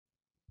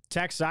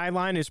Tech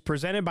Sideline is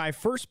presented by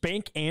First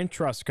Bank and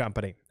Trust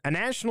Company, a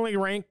nationally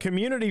ranked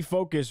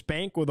community-focused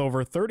bank with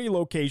over 30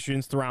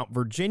 locations throughout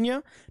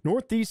Virginia,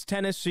 Northeast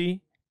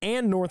Tennessee,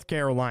 and North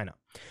Carolina.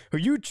 Who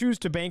you choose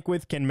to bank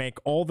with can make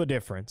all the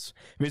difference.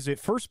 Visit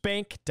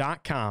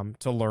firstbank.com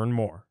to learn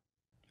more.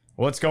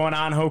 What's going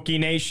on, Hokie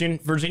Nation?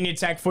 Virginia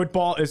Tech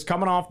football is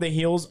coming off the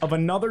heels of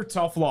another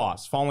tough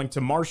loss, falling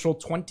to Marshall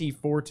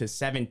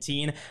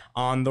 24-17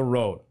 on the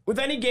road. With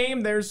any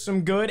game, there's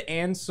some good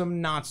and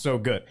some not so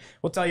good.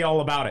 We'll tell you all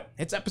about it.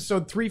 It's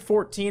episode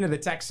 314 of the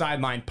Tech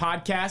Sideline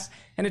podcast,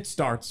 and it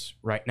starts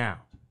right now.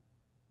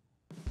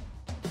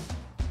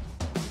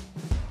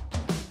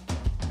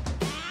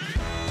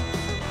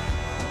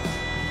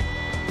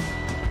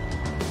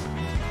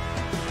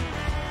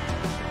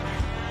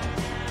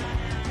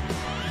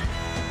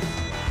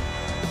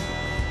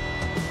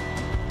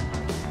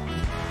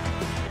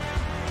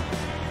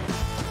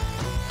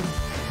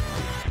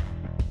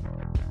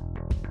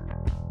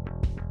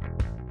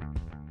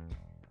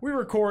 We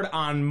record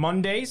on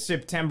Monday,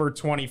 September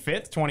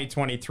 25th,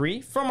 2023,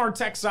 from our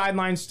Tech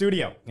Sideline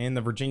studio in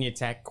the Virginia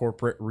Tech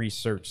Corporate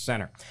Research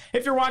Center.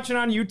 If you're watching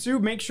on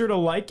YouTube, make sure to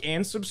like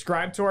and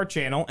subscribe to our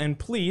channel, and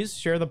please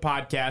share the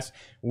podcast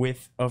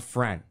with a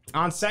friend.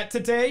 On set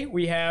today,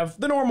 we have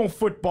the normal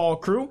football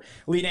crew,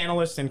 lead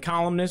analyst and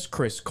columnist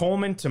Chris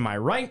Coleman to my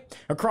right.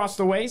 Across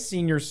the way,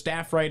 senior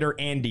staff writer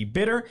Andy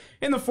Bitter.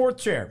 In the fourth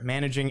chair,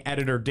 managing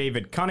editor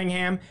David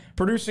Cunningham.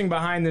 Producing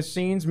behind the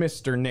scenes,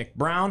 Mr. Nick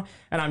Brown.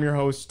 And I'm your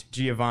host,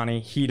 Giovanni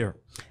Heater.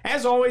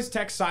 As always,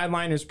 Tech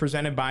Sideline is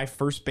presented by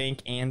First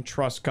Bank and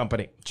Trust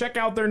Company. Check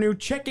out their new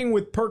Checking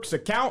with Perks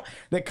account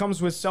that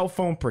comes with cell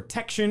phone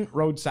protection,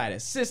 roadside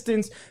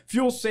assistance,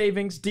 fuel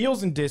savings,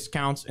 deals and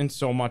discounts, and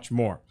so much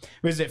more.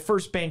 Visit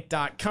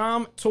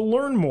firstbank.com to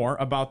learn more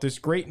about this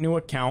great new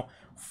account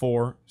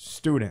for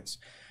students.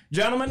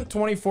 Gentlemen,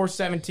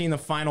 24-17, the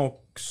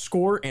final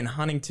score in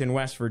Huntington,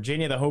 West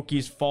Virginia. The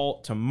Hokies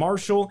fall to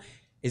Marshall.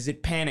 Is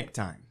it panic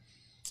time?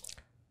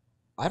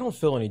 I don't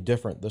feel any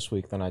different this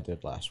week than I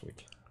did last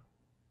week.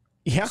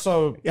 Yeah.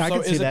 So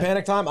is it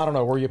panic time? I don't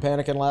know. Were you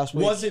panicking last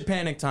week? Was it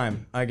panic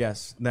time, I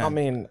guess, then? I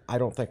mean, I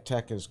don't think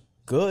Tech is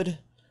good.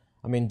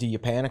 I mean, do you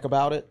panic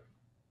about it?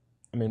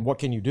 I mean, what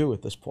can you do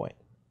at this point?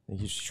 You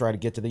just try to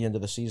get to the end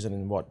of the season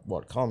and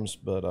what comes.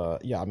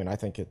 But, yeah, I mean, I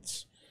think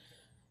it's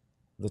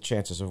the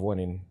chances of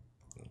winning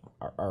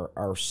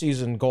our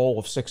season goal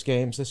of 6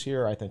 games this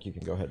year. I think you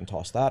can go ahead and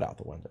toss that out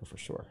the window for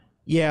sure.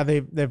 Yeah,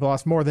 they've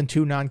lost more than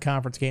 2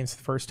 non-conference games for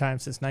the first time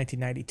since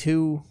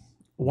 1992.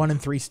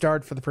 1-3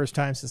 start for the first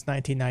time since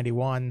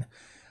 1991.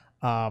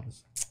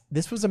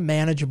 This was a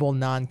manageable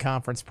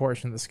non-conference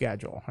portion of the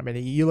schedule. I mean,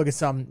 you look at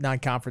some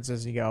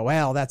non-conferences and you go,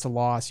 well, that's a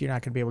loss. You're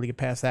not going to be able to get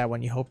past that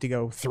when you hope to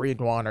go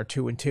 3-1 or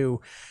 2-2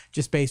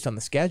 just based on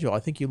the schedule. I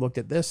think you looked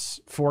at this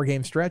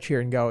 4-game stretch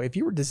here and go, if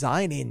you were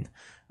designing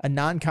a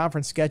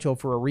non-conference schedule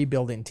for a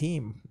rebuilding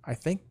team, I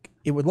think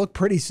it would look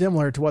pretty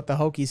similar to what the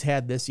Hokies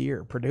had this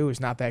year. Purdue is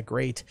not that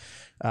great.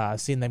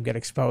 Seeing them get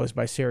exposed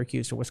by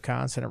Syracuse or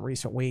Wisconsin in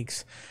recent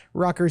weeks.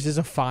 Rutgers is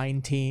a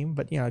fine team,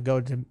 but,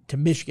 go to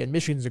Michigan.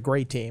 Michigan's a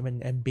great team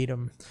and beat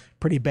them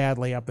pretty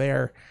badly up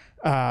there.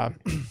 I'm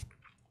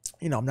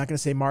not going to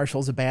say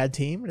Marshall's a bad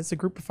team, but it's a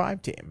group of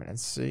 5 team. And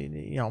it's,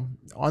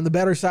 on the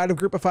better side of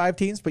group of 5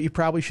 teams, but you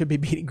probably should be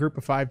beating group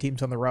of 5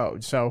 teams on the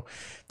road. So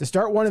to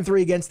start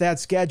 1-3 against that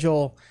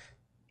schedule,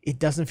 it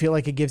doesn't feel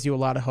like it gives you a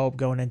lot of hope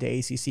going into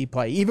ACC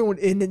play. Even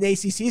in an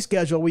ACC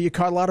schedule where you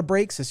caught a lot of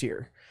breaks this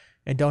year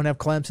and don't have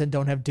Clemson,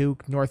 don't have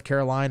Duke, North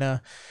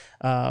Carolina,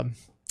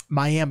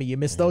 Miami. You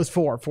missed those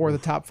 4 of the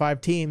top 5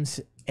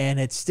 teams, and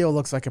it still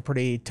looks like a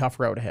pretty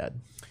tough road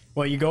ahead.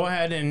 Well, you go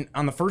ahead and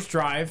on the first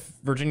drive,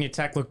 Virginia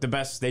Tech looked the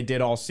best they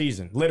did all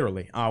season,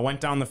 literally.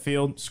 Went down the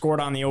field, scored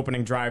on the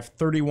opening drive,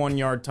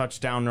 31-yard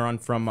touchdown run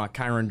from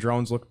Kyron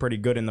Drones. Looked pretty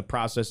good in the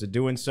process of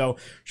doing so.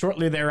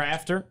 Shortly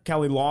thereafter,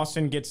 Kelly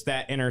Lawson gets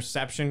that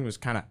interception. Was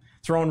kind of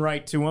thrown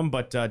right to him,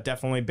 but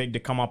definitely big to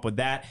come up with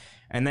that.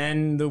 And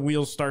then the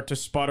wheels start to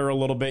sputter a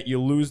little bit.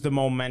 You lose the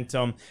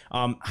momentum.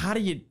 How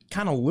do you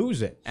kind of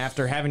lose it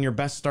after having your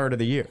best start of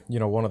the year?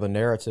 One of the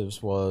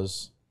narratives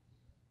was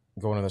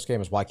going into this game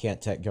is why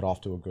can't Tech get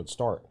off to a good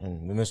start?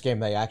 And in this game,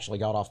 they actually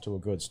got off to a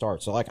good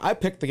start. So, I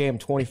picked the game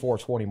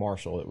 24-20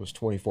 Marshall. It was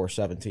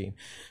 24-17.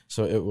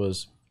 So it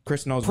was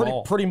Chris knows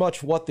pretty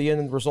much what the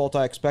end result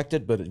I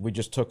expected, but we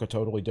just took a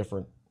totally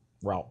different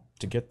route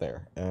to get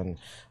there. And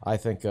I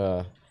think,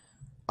 I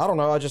don't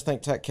know, I just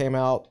think Tech came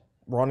out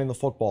running the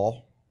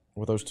football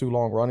with those 2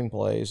 long running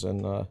plays,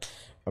 and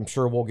I'm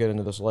sure we'll get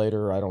into this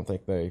later. I don't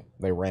think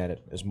they ran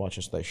it as much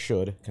as they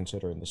should,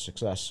 considering the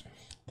success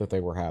that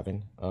they were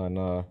having. And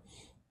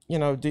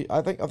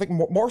I think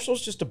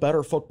Marshall's just a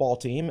better football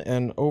team,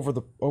 and over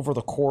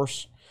the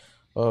course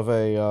of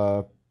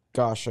a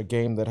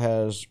game that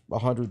has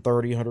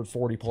 130,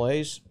 140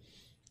 plays,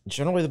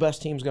 generally the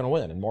best team's going to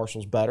win, and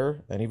Marshall's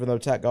better. And even though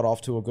Tech got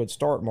off to a good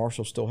start,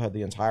 Marshall still had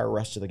the entire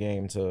rest of the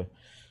game to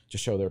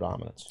show their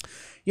dominance.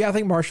 Yeah, I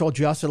think Marshall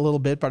adjusted a little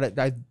bit, but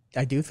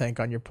I do think,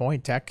 on your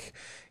point, Tech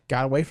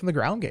got away from the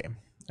ground game.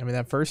 I mean,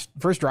 that first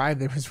drive,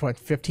 there was,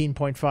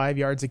 15.5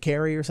 yards a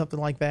carry or something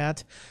like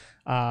that.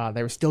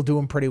 They were still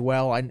doing pretty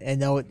well. I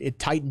know it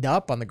tightened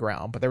up on the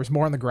ground, but there was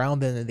more on the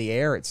ground than in the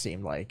air, it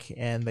seemed like.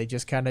 And they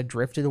just kind of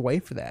drifted away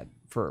for that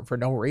for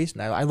no reason.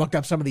 I looked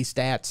up some of these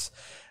stats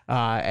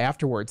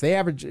afterwards.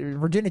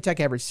 Virginia Tech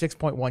averaged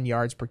 6.1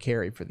 yards per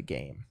carry for the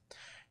game.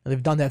 And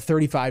they've done that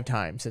 35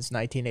 times since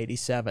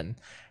 1987.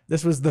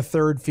 This was the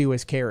third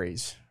fewest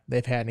carries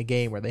they've had in a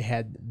game where they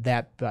had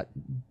that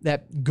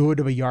good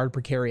of a yard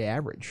per carry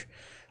average.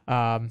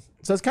 So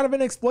it's kind of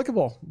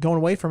inexplicable going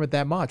away from it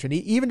that much. And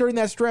even during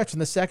that stretch in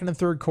the second and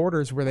third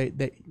quarters where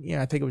they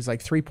I think it was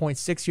like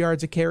 3.6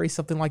 yards a carry,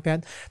 something like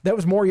that. That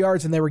was more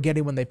yards than they were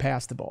getting when they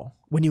passed the ball,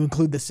 when you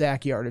include the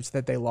sack yardage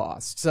that they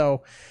lost.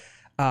 So,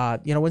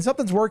 when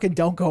something's working,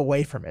 don't go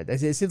away from it.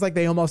 It seems like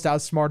they almost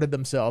outsmarted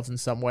themselves in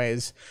some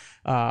ways.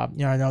 I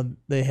know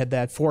they had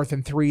that 4th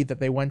and 3 that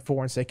they went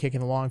for instead of kicking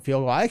the long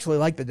field goal. I actually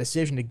like the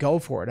decision to go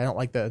for it. I don't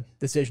like the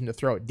decision to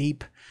throw it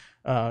deep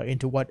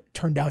into what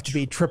turned out to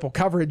be triple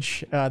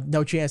coverage.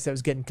 No chance that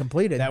was getting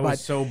completed. That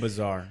was so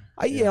bizarre.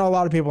 A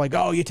lot of people are like,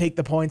 oh, you take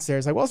the points there.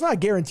 It's like, well, it's not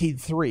guaranteed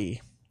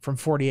 3 from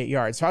 48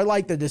 yards. So I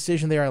like the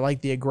decision there. I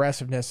like the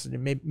aggressiveness,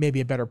 maybe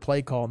a better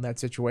play call in that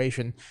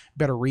situation,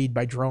 better read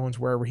by Drones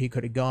wherever he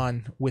could have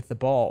gone with the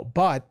ball.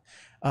 But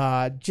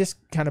just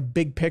kind of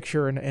big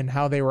picture and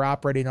how they were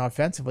operating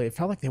offensively, it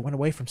felt like they went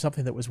away from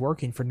something that was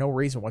working for no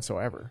reason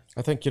whatsoever.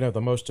 I think,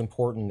 the most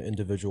important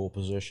individual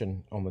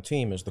position on the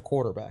team is the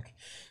quarterback.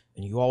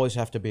 And you always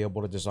have to be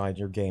able to design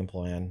your game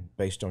plan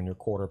based on your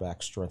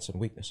quarterback's strengths and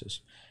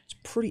weaknesses. It's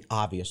pretty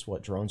obvious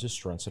what Drones'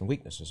 strengths and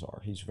weaknesses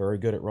are. He's very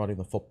good at running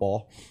the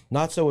football,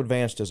 not so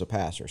advanced as a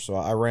passer. So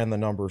I ran the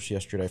numbers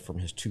yesterday from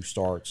his 2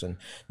 starts, and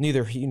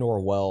neither he nor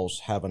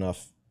Wells have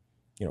enough,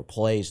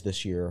 plays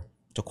this year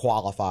to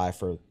qualify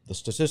for the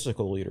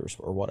statistical leaders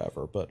or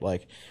whatever. But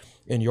like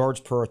in yards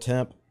per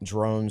attempt,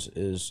 Drones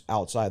is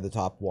outside the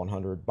top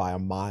 100 by a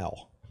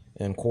mile.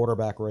 In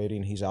quarterback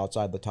rating, he's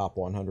outside the top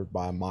 100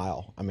 by a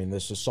mile. I mean,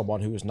 this is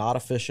someone who is not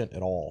efficient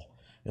at all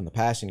in the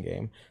passing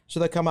game. So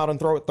they come out and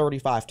throw it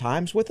 35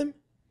 times with him?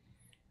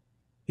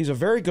 He's a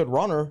very good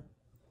runner,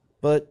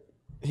 but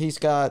he's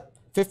got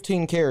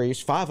 15 carries,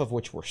 5 of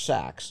which were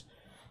sacks.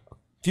 A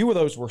few of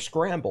those were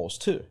scrambles,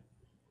 too.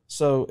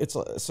 So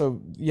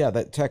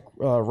that Tech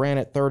ran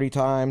it 30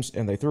 times,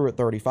 and they threw it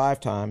 35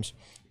 times.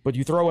 But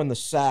you throw in the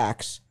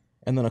sacks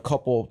and then 2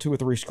 or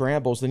 3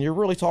 scrambles, then you're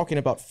really talking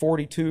about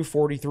 42,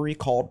 43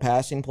 called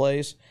passing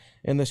plays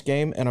in this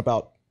game and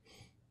about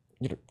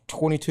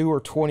 22 or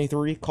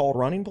 23 called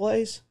running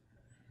plays.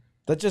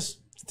 That just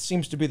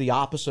seems to be the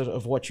opposite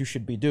of what you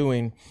should be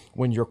doing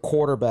when your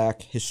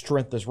quarterback, his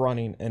strength is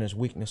running and his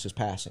weakness is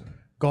passing.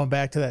 Going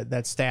back to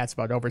that stats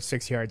about over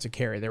 6 yards a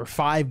carry, there were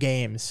 5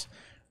 games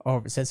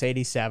since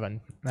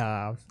 87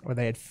 where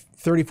they had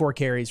 34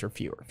 carries or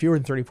fewer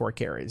than 34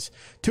 carries.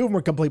 2 of them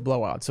were complete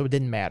blowouts, so it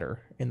didn't matter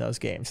in those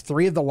games.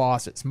 3 of the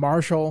losses,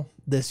 Marshall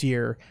this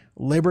year,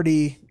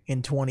 Liberty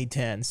in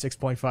 2010,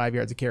 6.5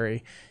 yards a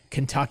carry,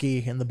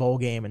 Kentucky in the bowl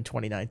game in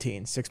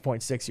 2019,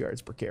 6.6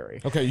 yards per carry.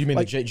 Okay, you mean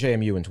the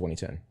JMU in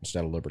 2010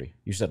 instead of Liberty?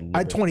 You said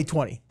Liberty.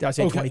 2020. Did I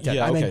say 2010?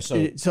 Yeah, I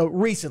meant, so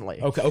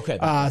recently.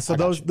 Okay. So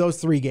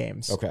those 3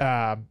 games.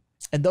 Okay.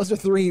 And those are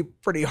 3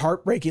 pretty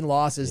heartbreaking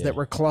losses that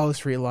were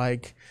close where you're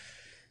like,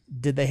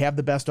 did they have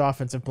the best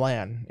offensive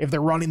plan? If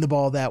they're running the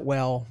ball that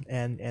well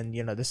and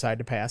decide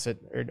to pass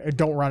it or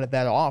don't run it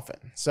that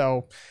often.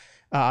 So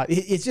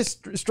it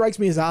just strikes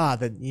me as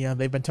odd that,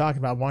 they've been talking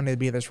about wanting to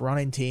be this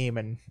running team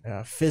and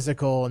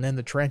physical and in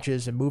the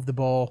trenches and move the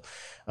ball,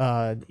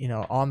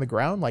 on the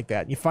ground like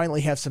that. You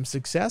finally have some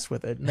success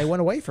with it, and they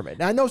went away from it.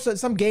 Now, I know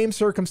some game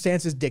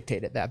circumstances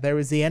dictated that. There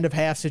was the end of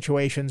half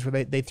situations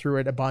where they threw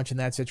it a bunch in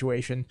that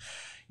situation.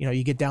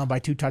 You get down by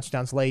 2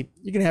 touchdowns late,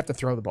 you're going to have to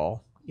throw the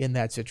ball in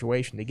that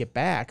situation to get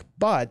back.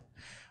 But,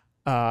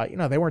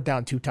 they weren't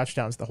down 2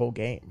 touchdowns the whole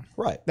game.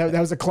 Right. That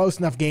was a close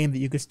enough game that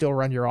you could still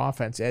run your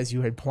offense as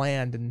you had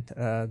planned, and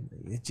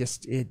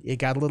it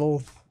got a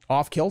little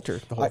off kilter,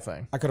 the whole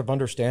thing. I could have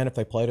understand if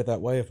they played it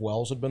that way if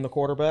Wells had been the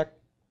quarterback,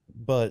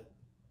 but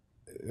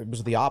it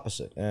was the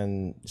opposite.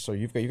 And so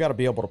you got to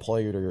be able to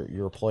play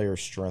your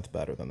player's strength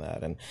better than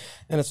that. And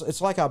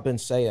it's like I've been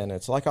saying,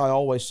 it's like I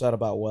always said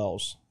about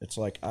Wells. It's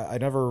like I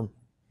never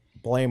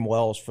blame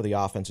Wells for the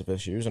offensive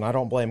issues, and I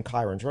don't blame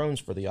Kyron Drones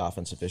for the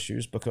offensive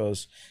issues,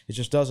 because it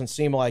just doesn't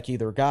seem like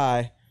either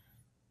guy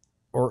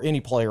or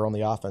any player on the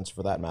offense,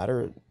 for that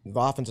matter, the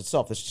offense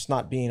itself, is just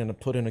not being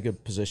put in a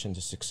good position to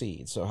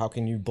succeed. So how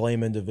can you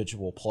blame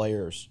individual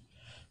players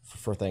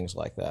for things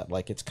like that?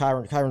 Like, it's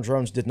Kyron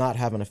Drones did not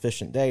have an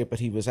efficient day,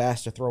 but he was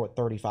asked to throw it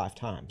 35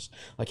 times.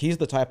 Like, he's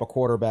the type of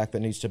quarterback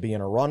that needs to be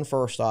in a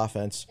run-first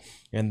offense,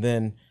 and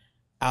then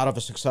out of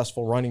a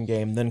successful running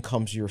game, then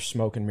comes your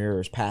smoke and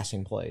mirrors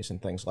passing plays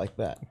and things like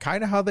that.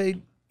 Kind of how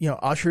they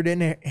ushered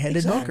in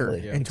Hendon Hooker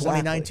in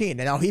 2019.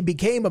 And now he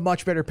became a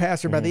much better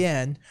passer by the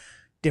end.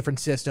 Different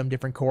system,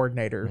 different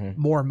coordinator,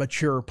 more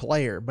mature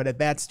player. But at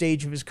that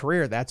stage of his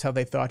career, that's how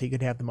they thought he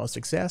could have the most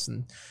success.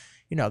 And,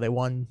 they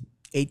won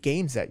 8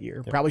 games that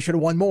year. Probably should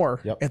have won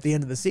more Yep. at the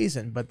end of the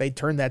season, but they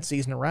turned that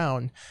season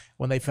around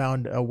when they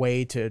found a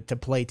way to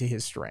play to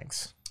his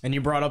strengths. And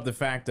you brought up the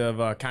fact of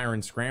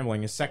Kyron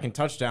scrambling. His second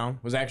touchdown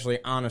was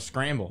actually on a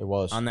scramble. It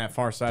was. On that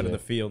far side of the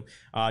field.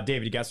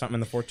 David, you got something in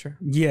the fourth chair?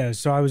 Yeah,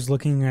 so I was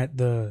looking at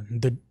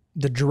the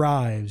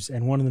drives,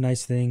 and one of the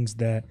nice things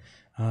that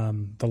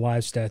the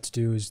live stats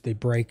do is they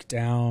break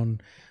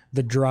down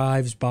the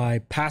drives by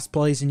pass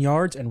plays in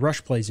yards and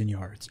rush plays in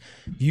yards.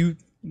 You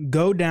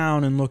go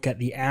down and look at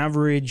the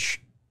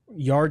average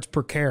yards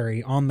per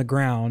carry on the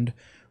ground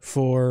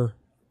for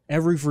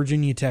every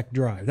Virginia Tech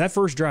drive. That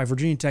first drive,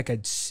 Virginia Tech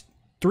had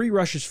 3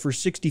 rushes for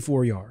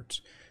 64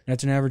 yards.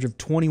 That's an average of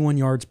 21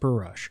 yards per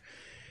rush.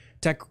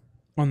 Tech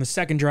on the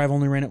second drive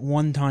only ran it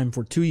 1 time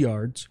for 2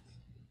 yards.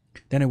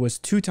 Then it was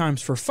 2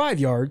 times for 5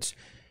 yards.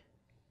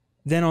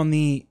 Then on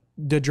the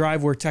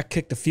drive where Tech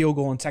kicked the field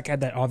goal and Tech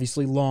had that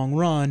obviously long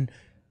run,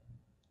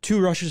 2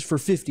 rushes for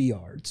 50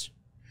 yards.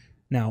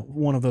 Now,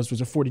 one of those was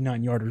a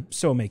 49-yarder,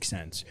 so it makes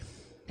sense.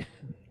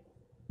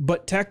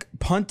 But Tech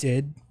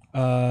punted,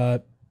 I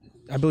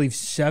believe,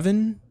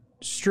 7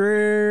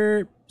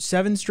 straight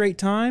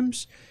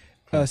times,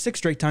 6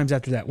 straight times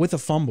after that with a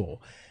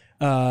fumble.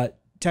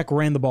 Tech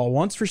ran the ball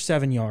once for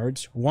 7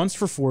 yards, once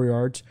for 4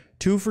 yards,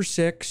 2 for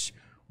 6,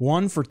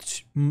 1 for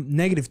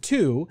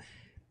 -2,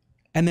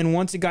 and then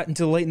once it got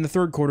into late in the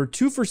third quarter,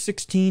 2 for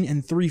 16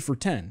 and 3 for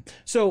 10.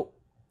 So,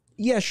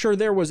 yeah, sure,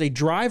 there was a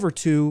drive or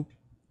two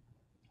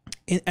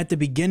at the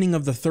beginning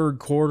of the third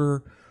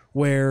quarter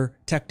where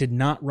Tech did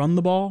not run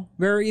the ball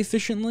very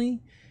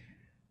efficiently,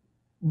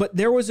 but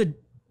there was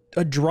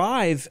a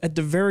drive at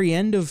the very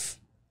end of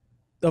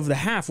the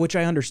half, which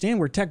I understand,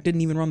 where Tech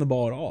didn't even run the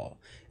ball at all.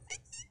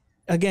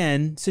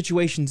 Again,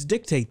 situations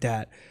dictate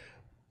that.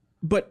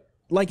 But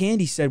like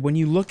Andy said, when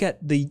you look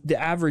at the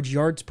average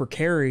yards per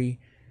carry,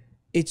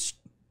 it's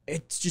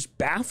just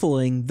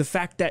baffling the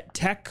fact that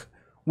Tech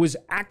was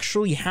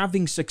actually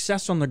having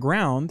success on the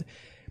ground.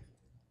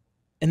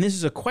 And this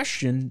is a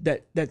question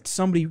that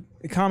somebody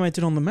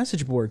commented on the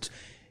message boards.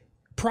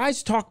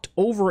 Prize talked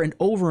over and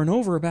over and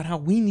over about how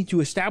we need to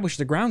establish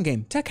the ground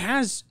game. Tech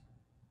has,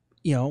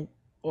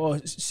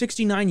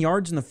 69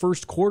 yards in the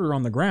first quarter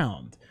on the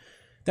ground.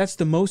 That's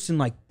the most in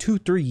like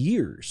 2-3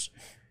 years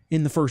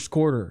in the first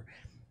quarter.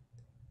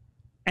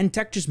 And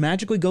Tech just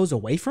magically goes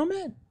away from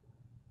it?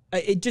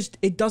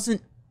 It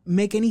doesn't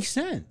make any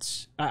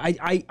sense.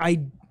 I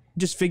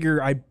just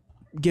figure I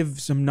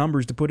give some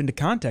numbers to put into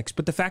context.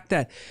 But the fact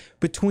that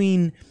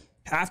between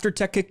after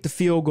Tech kicked the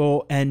field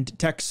goal and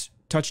Tech's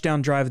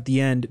touchdown drive at the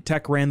end,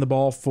 Tech ran the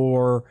ball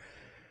for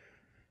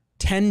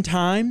 10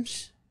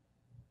 times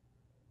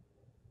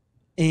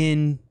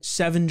in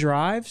 7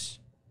 drives.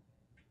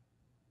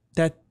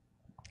 That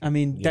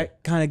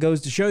kind of goes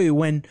to show you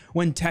when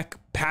Tech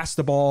passed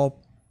the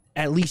ball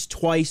at least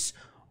twice,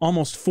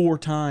 almost 4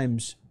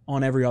 times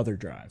on every other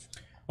drive.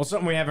 Well,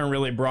 something we haven't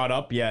really brought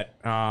up yet.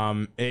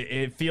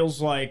 It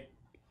feels like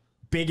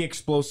big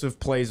explosive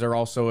plays are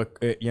also,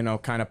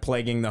 kind of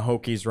plaguing the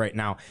Hokies right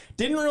now.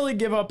 Didn't really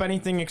give up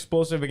anything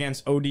explosive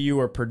against ODU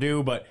or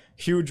Purdue, but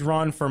huge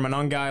run for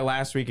Monungai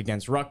last week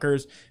against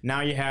Rutgers. Now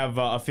you have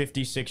a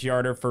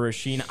 56-yarder for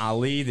Rasheen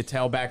Ali, the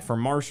tailback for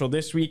Marshall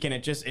this week, and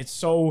it's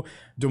so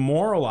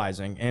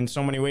demoralizing in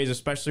so many ways,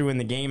 especially when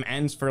the game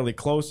ends fairly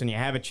close and you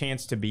have a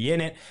chance to be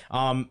in it.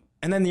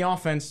 And then the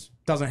offense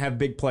doesn't have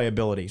big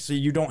playability, so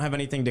you don't have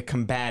anything to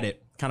combat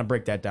it. Kind of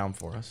break that down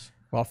for us.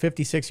 Well,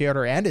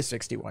 56-yarder and a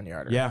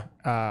 61-yarder. Yeah.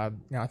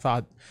 I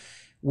thought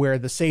where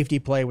the safety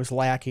play was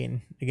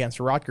lacking against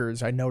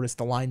Rutgers, I noticed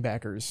the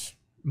linebackers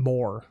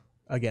more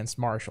against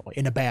Marshall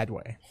in a bad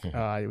way.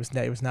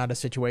 It was not a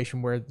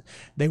situation where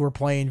they were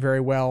playing very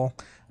well.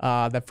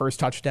 That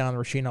first touchdown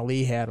Rasheen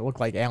Ali had, it looked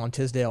like Alan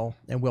Tisdale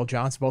and Will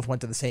Johnson both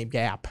went to the same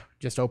gap,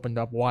 just opened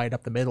up wide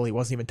up the middle. He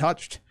wasn't even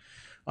touched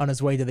on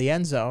his way to the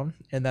end zone.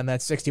 And then that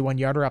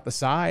 61-yarder up the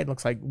side,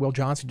 looks like Will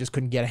Johnson just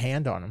couldn't get a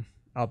hand on him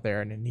out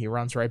there, and he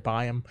runs right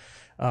by him.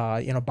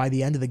 By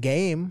the end of the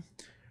game,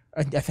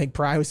 I think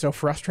Pry was so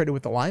frustrated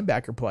with the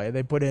linebacker play,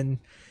 they put in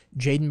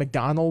Jaden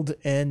McDonald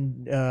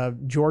and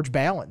George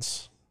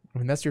Balance. I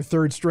mean, that's your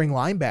third string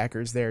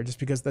linebackers there, just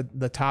because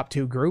the top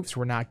 2 groups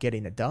were not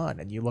getting it done.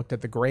 And you looked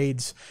at the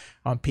grades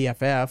on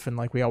PFF, and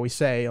like we always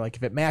say, like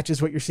if it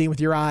matches what you're seeing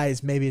with your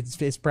eyes, maybe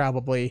it's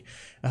probably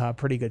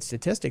pretty good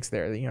statistics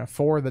there.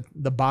 4 of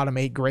the bottom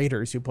 8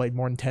 graders who played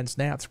more than 10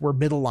 snaps were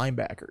middle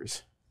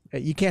linebackers.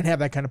 You can't have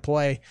that kind of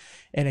play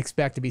and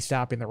expect to be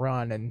stopping the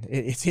run. And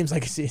it seems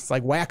like it's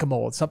like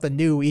whack-a-mole. It's something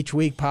new each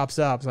week pops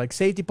up. It's like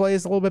safety play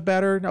is a little bit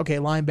better. Okay,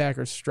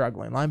 linebackers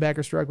struggling.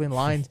 Linebackers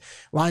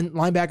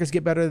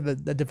get better.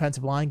 The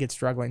defensive line gets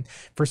struggling.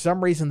 For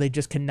some reason, they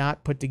just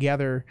cannot put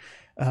together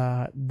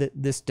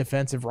this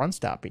defensive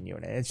run-stopping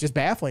unit. It's just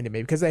baffling to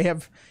me because they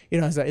have,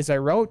 as I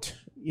wrote,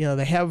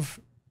 they have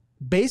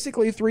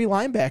basically 3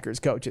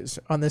 linebackers coaches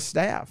on this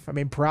staff. I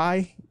mean,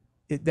 Pry,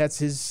 that's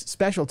his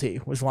specialty,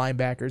 was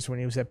linebackers when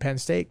he was at Penn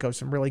State. Coached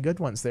some really good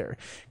ones there.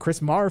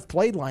 Chris Marv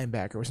played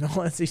linebacker, was an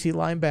all-SEC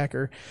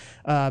linebacker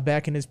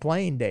back in his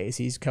playing days.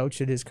 He's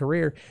coached at his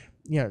career.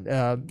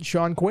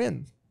 Sean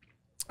Quinn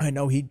I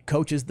know he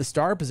coaches the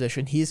star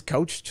position. He's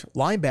coached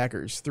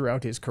linebackers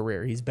throughout his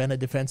career. He's been a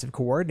defensive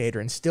coordinator,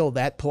 and still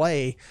that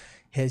play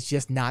has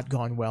just not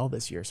gone well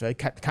this year. So it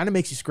kind of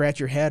makes you scratch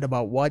your head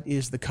about what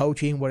is the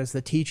coaching, what is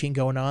the teaching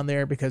going on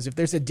there, because if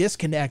there's a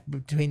disconnect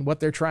between what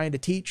they're trying to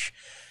teach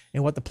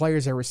and what the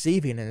players are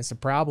receiving, and it's a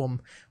problem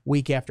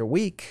week after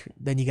week,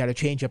 then you got to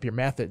change up your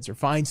methods or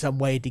find some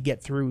way to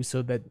get through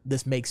so that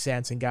this makes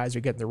sense and guys are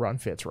getting the run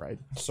fits right.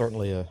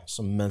 Certainly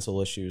some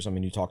mental issues. I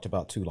mean, you talked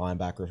about 2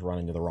 linebackers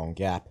running to the wrong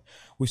gap.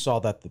 We saw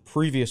that the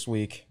previous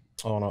week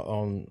on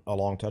a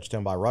long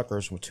touchdown by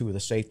Rutgers, when 2 of the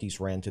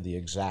safeties ran to the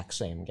exact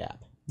same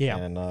gap.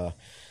 Yeah.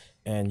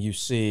 And you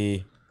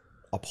see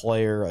a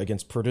player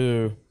against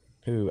Purdue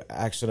who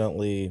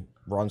accidentally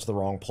runs the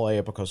wrong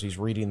play because he's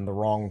reading the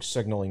wrong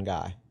signaling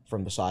guy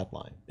from the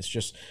sideline. It's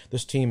just,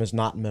 this team is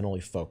not mentally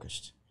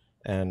focused.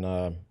 And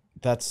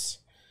that's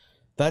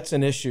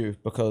an issue,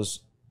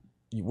 because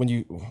when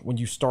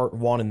you start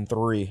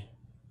 1-3,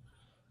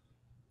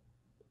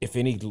 if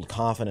any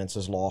confidence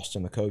is lost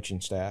in the coaching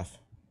staff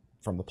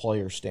from the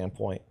player's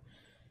standpoint,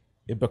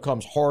 it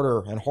becomes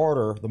harder and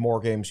harder the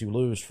more games you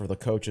lose for the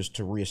coaches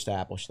to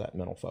reestablish that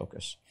mental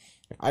focus.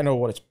 I know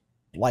what it's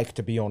like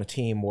to be on a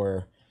team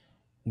where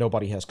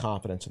nobody has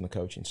confidence in the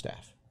coaching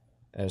staff.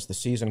 As the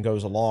season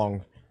goes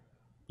along,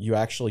 you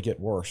actually get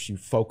worse. You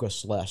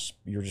focus less.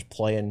 You're just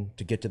playing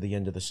to get to the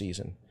end of the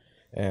season.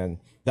 And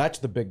that's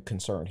the big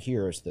concern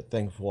here, is that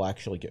things will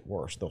actually get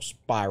worse. They'll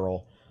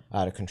spiral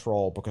out of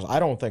control, because I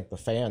don't think the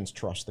fans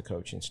trust the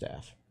coaching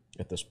staff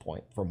at this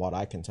point, from what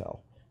I can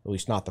tell, at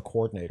least not the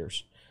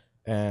coordinators.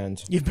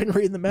 And you've been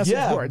reading the message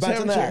boards,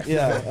 haven't you?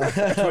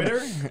 Yeah,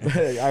 Twitter.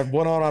 I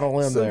went on a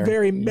limb there. Some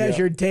very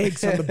measured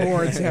takes on the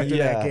boards after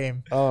that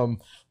game.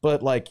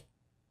 But like,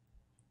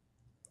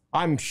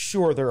 I'm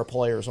sure there are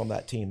players on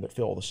that team that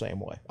feel the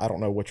same way. I don't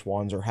know which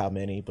ones or how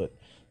many, but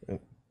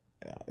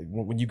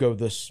when you go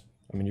this,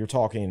 I mean, you're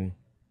talking.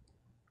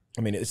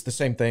 I mean, it's the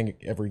same thing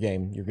every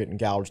game. You're getting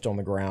gouged on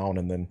the ground,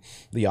 and then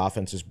the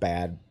offense is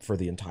bad for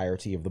the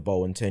entirety of the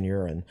Bowen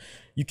tenure, and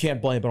you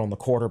can't blame it on the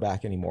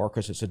quarterback anymore,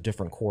 because it's a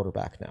different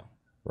quarterback now,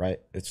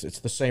 right? It's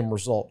the same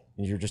result.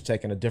 You're just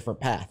taking a different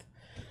path,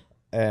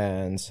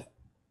 and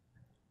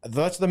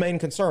that's the main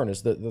concern,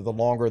 is that the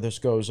longer this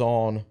goes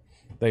on,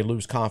 they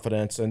lose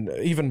confidence, and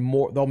even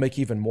more, they'll make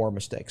even more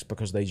mistakes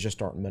because they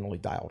just aren't mentally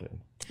dialed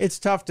in. It's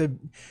tough to,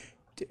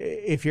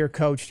 if you're a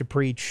coach, to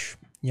preach,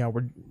 you know,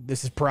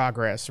 this is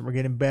progress and we're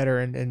getting better,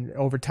 and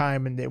over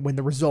time, and when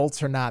the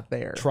results are not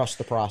there, trust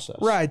the process.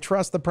 Right,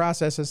 trust the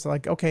process. It's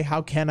like, okay,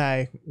 how can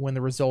I when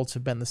the results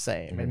have been the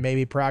same? And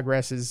maybe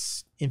progress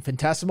is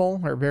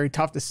infinitesimal or very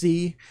tough to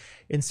see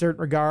in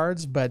certain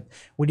regards, but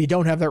when you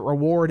don't have that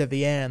reward at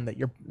the end, that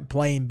you're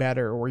playing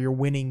better or you're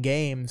winning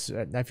games,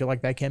 I feel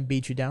like that can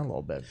beat you down a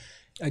little bit.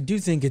 I do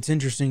think it's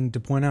interesting to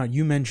point out,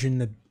 you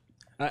mentioned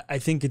that, I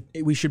think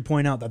we should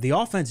point out that the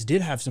offense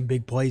did have some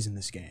big plays in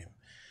this game.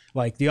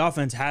 Like, the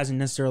offense hasn't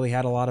necessarily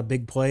had a lot of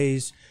big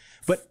plays,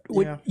 but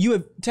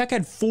Tech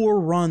had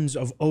 4 runs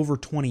of over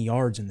 20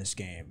 yards in this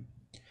game.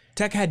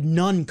 Tech had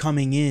none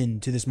coming in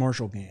to this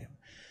Marshall game.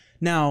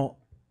 Now,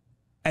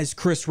 as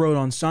Chris wrote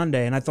on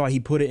Sunday, and I thought he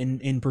put it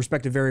in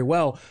perspective very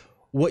well,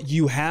 what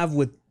you have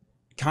with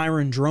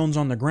Kyron Drones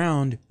on the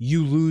ground,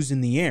 you lose in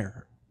the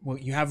air.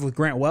 What you have with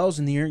Grant Wells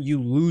in the air, you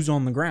lose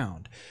on the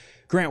ground.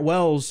 Grant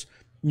Wells,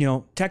 you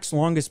know, Tech's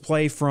longest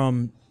play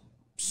from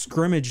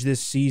scrimmage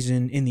this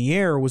season in the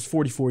air was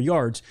 44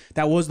 yards.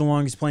 That was the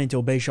longest play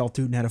until Bashal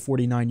Tootin had a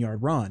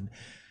 49-yard run.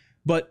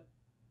 But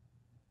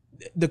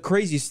the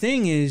craziest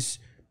thing is,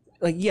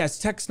 like, yes,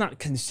 Tech's not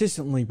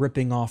consistently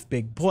ripping off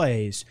big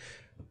plays,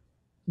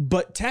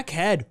 but Tech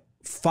had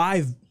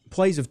 5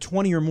 plays of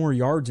 20 or more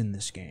yards in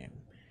this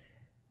game.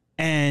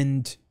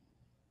 And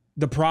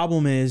the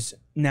problem is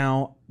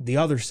now the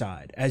other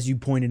side, as you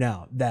pointed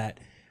out, that,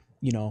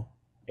 you know,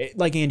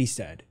 like Andy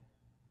said,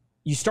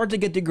 you start to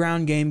get the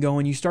ground game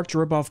going, you start to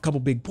rip off a couple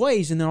big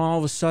plays, and then all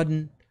of a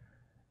sudden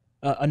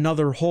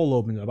another hole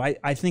opens up.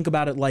 I think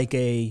about it like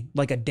a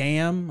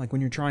dam, like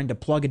when you're trying to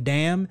plug a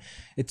dam.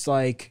 It's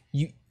like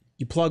you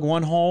plug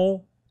one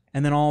hole,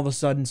 and then all of a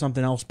sudden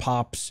something else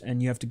pops,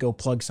 and you have to go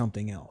plug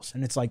something else.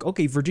 And it's like,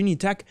 okay, Virginia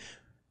Tech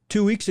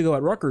 2 weeks ago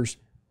at Rutgers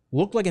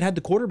looked like it had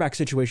the quarterback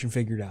situation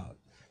figured out.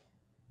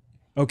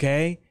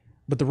 Okay,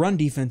 but the run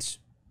defense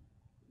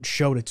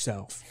showed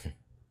itself.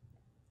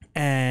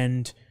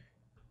 And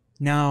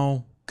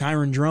now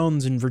Kyron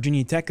Drones and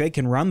Virginia Tech, they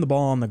can run the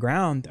ball on the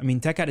ground. I mean,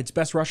 Tech had its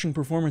best rushing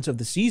performance of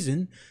the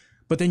season,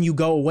 but then you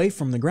go away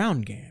from the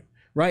ground game,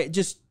 right?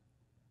 Just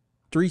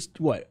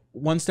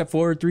 1 step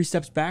forward, 3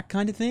 steps back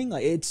kind of thing.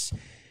 Like, it's,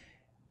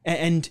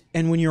 and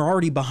when you're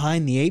already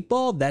behind the 8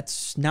 ball,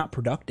 that's not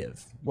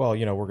productive. Well,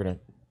 you know, we're going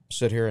to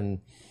sit here and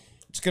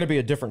it's going to be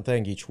a different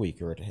thing each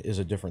week, or it is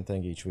a different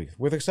thing each week,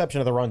 with the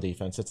exception of the run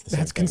defense. It's the same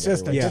That's thing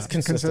consistent. every week. Yeah, It's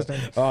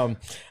consistent.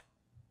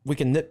 We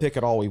can nitpick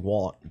it all we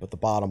want, but the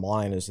bottom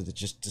line is that it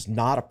just does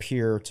not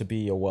appear to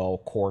be a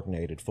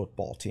well-coordinated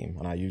football team.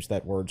 And I use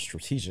that word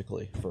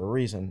strategically for a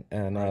reason.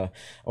 And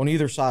on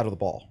either side of the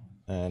ball.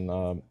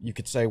 And you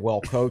could say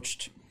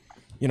well-coached.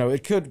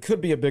 it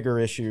could be a bigger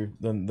issue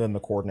than the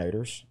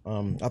coordinators.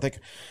 I think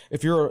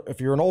if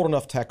you're an old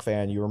enough Tech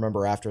fan, you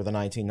remember after the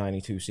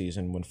 1992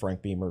 season when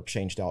Frank Beamer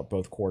changed out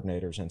both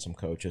coordinators and some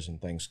coaches,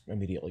 and things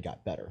immediately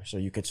got better. So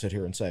you could sit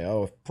here and say,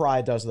 oh, if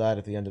Pry does that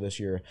at the end of this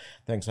year,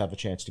 things have a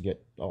chance to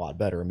get a lot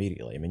better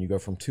immediately. I mean, you go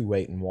from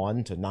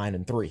 2-8-1 to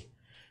 9-3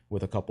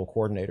 with a couple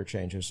coordinator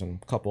changes and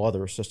a couple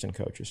other assistant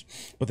coaches.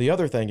 But the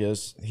other thing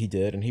is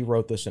and he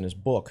wrote this in his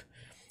book,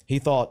 he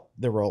thought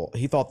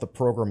the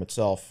program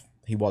itself,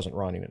 he wasn't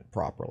running it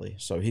properly.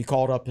 So he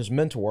called up his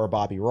mentor,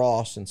 Bobby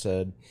Ross, and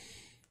said,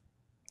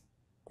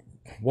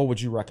 what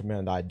would you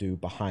recommend I do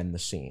behind the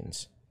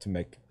scenes to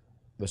make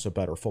this a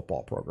better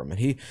football program? And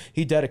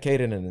he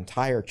dedicated an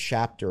entire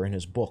chapter in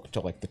his book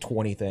to like the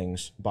 20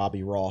 things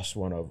Bobby Ross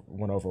went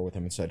over with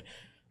him and said,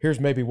 here's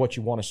maybe what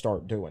you want to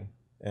start doing.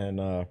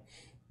 And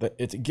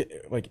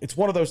it's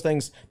one of those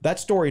things, that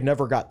story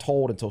never got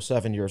told until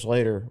 7 years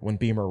later when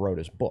Beamer wrote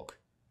his book.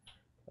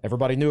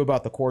 Everybody knew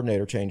about the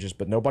coordinator changes,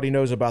 but nobody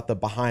knows about the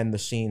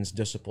behind-the-scenes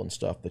discipline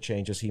stuff, the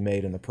changes he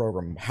made in the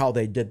program, how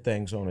they did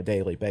things on a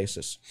daily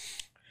basis.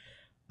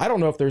 I don't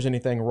know if there's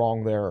anything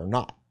wrong there or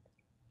not.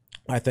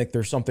 I think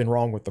there's something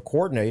wrong with the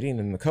coordinating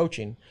and the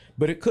coaching,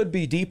 but it could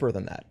be deeper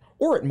than that.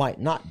 Or it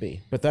might not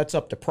be, but that's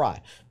up to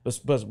Pry.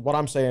 But what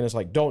I'm saying is,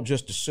 like, don't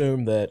just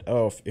assume that,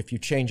 if you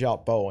change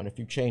out Bowen, if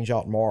you change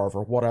out Marv,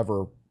 or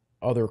whatever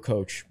other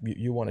coach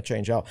you want to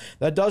change out,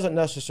 that doesn't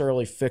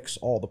necessarily fix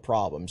all the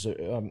problems.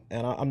 And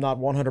I'm not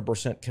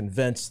 100%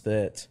 convinced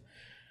that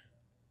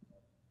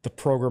the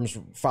program's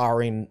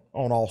firing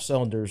on all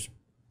cylinders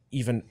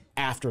even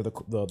after the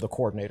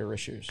coordinator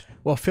issues.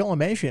 Well,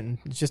 Filmation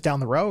is just down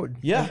the road.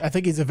 Yeah. I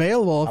think he's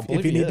available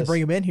if you need to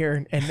bring him in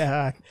here.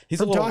 And he's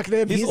a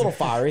little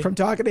fiery. From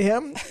talking to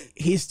him,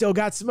 he's still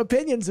got some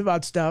opinions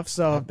about stuff.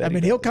 So, I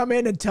mean, he'll come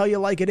in and tell you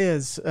like it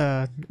is.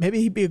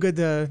 Maybe he'd be a good,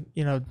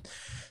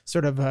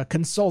 sort of a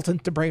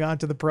consultant to bring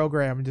onto the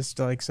program and just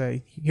to like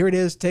say, here it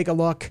is, take a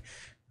look,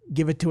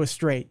 give it to us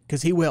straight,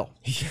 because he will.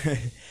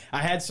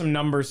 I had some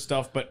numbers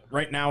stuff, but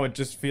right now it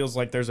just feels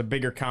like there's a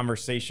bigger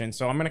conversation.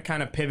 So I'm going to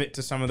kind of pivot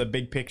to some of the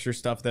big picture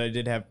stuff that I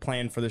did have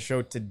planned for the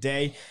show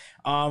today.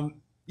 I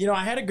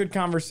had a good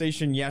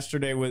conversation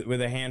yesterday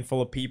with a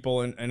handful of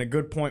people, and a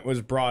good point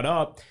was brought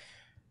up.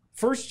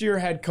 First-year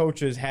head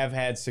coaches have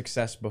had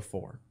success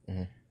before.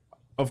 Mm-hmm.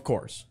 Of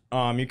course.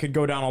 You could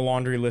go down a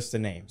laundry list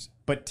of names.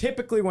 But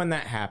typically when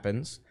that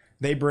happens,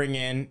 they bring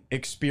in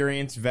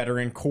experienced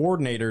veteran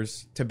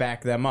coordinators to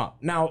back them up.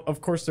 Now,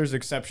 of course, there's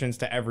exceptions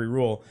to every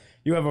rule.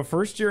 You have a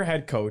first-year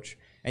head coach,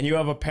 and you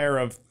have a pair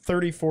of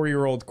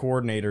 34-year-old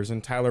coordinators,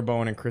 and Tyler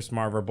Bowen and Chris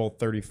Marv are both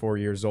 34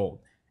 years old,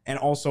 and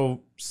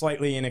also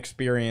slightly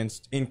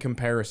inexperienced in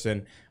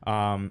comparison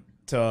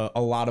to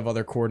a lot of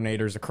other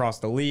coordinators across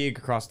the league,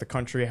 across the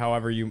country,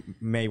 however you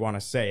may want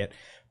to say it.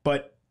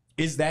 But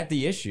is that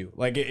the issue?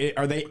 Like,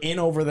 are they in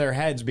over their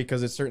heads?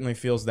 Because it certainly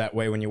feels that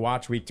way when you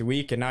watch week to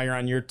week, and now you're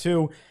on year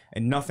 2,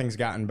 and nothing's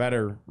gotten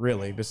better,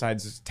 really,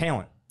 besides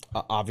talent.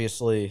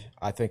 Obviously,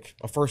 I think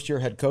a first-year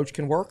head coach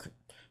can work.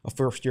 A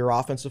first-year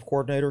offensive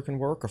coordinator can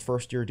work. A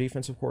first-year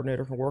defensive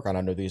coordinator can work. And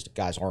I know these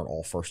guys aren't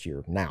all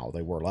first-year now.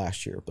 They were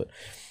last year. But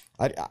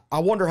I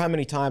wonder how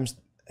many times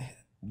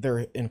they're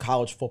in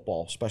college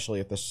football, especially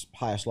at this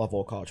highest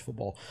level of college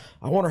football.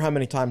 I wonder how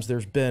many times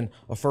there's been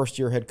a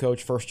first-year head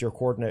coach, first-year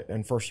coordinator,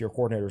 and first-year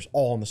coordinators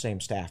all on the same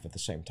staff at the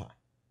same time.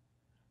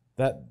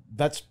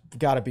 That's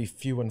got to be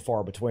few and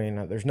far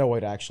between. There's no way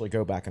to actually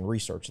go back and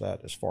research that,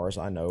 as far as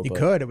I know. You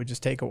could. It would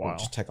just take a while. It would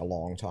just take a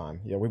long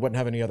time. Yeah, we wouldn't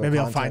have any other. Maybe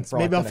content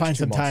I'll find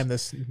some time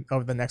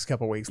over the next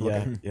couple of weeks.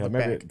 Maybe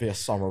it'd be a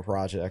summer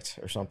project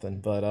or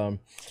something. But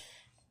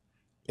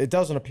it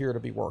doesn't appear to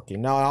be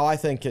working. Now, I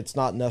think it's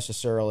not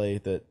necessarily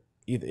that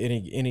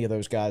any of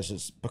those guys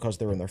is because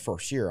they're in their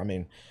first year. I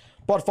mean,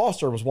 Bud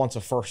Foster was once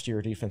a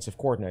first-year defensive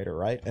coordinator,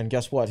 right? And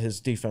guess what?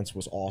 His defense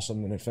was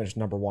awesome, and it finished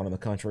number 1 in the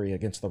country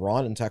against the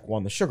run, and Tech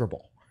won the Sugar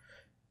Bowl.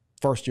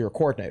 First-year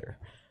coordinator.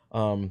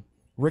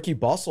 Ricky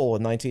Bussell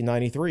in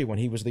 1993, when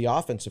he was the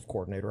offensive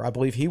coordinator, I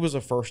believe he was a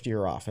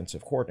first-year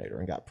offensive coordinator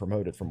and got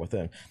promoted from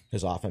within.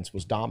 His offense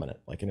was dominant.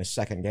 Like in his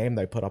second game,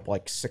 they put up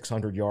like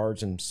 600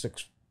 yards and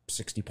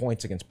 60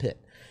 points against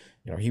Pitt.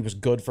 He was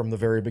good from the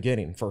very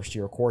beginning,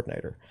 first-year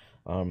coordinator.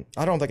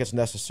 I don't think it's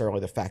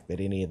necessarily the fact that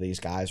any of these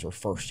guys are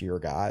first-year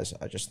guys.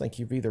 I just think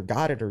you've either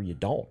got it or you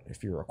don't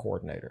if you're a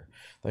coordinator.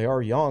 They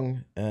are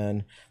young,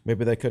 and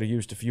maybe they could have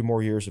used a few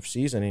more years of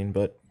seasoning,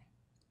 but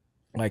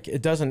like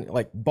it doesn't,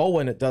 like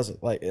Bowen, it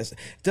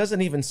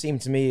doesn't even seem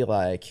to me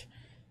like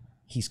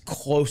he's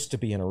close to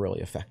being a really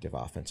effective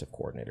offensive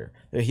coordinator.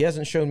 He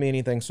hasn't shown me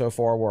anything so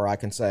far where I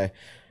can say,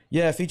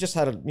 yeah, if he just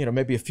had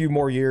maybe a few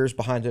more years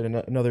behind it and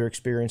another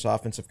experienced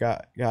offensive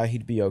guy,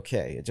 he'd be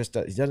okay. It just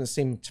he doesn't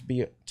seem to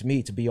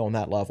be on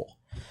that level.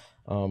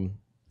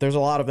 There's a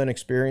lot of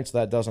inexperience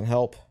that doesn't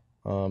help.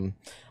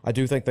 I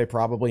do think they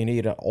probably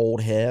need an old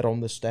head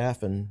on the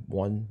staff in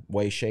one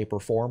way, shape, or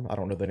form. I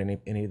don't know that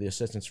any of the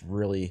assistants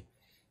really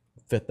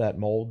fit that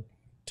mold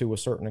to a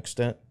certain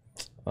extent.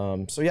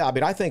 So yeah, I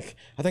mean, I think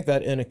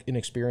that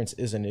inexperience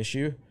is an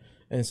issue.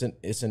 and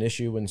it's an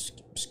issue in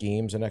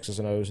schemes and X's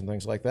and O's and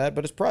things like that.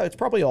 But it's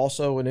probably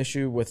also an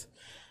issue with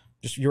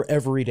just your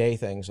everyday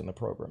things in the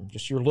program,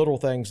 just your little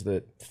things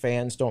that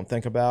fans don't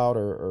think about,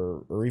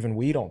 or even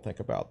we don't think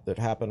about, that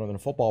happen in a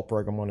football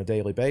program on a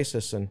daily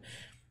basis, and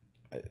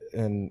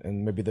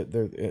maybe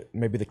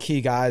the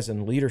key guys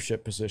in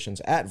leadership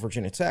positions at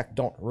Virginia Tech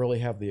don't really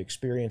have the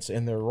experience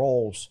in their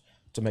roles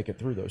to make it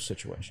through those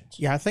situations.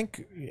 Yeah, I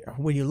think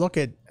when you look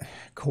at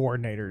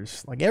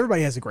coordinators, like,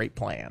 everybody has a great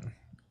plan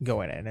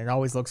going in, and it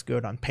always looks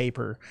good on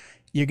paper.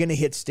 You're going to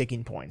hit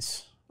sticking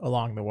points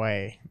along the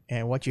way.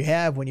 And what you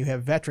have when you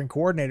have veteran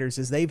coordinators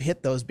is they've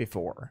hit those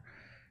before,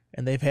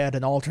 and they've had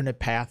an alternate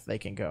path they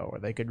can go, or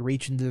they could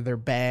reach into their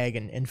bag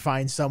and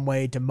find some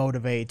way to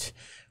motivate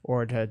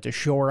or to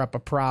shore up a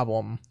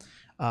problem.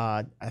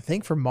 I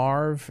think for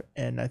Marv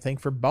and I think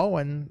for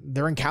Bowen,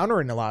 they're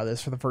encountering a lot of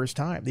this for the first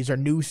time. These are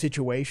new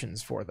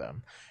situations for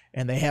them,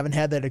 and they haven't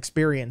had that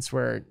experience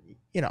where,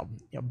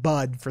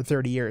 Bud for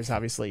 30 years,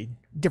 obviously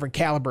different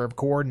caliber of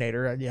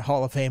coordinator, a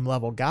Hall of Fame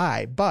level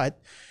guy,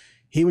 but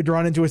he would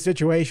run into a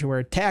situation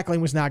where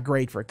tackling was not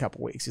great for a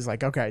couple weeks. He's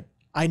like, okay,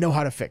 I know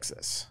how to fix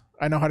this.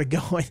 I know how to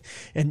go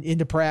and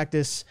into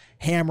practice,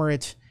 hammer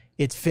it.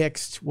 It's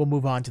fixed. We'll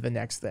move on to the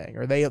next thing.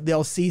 Or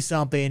they'll see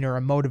something or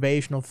a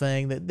motivational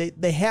thing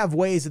that they have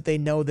ways that they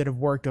know that have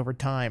worked over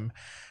time,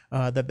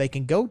 that they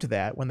can go to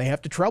that when they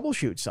have to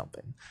troubleshoot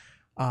something.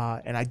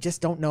 And I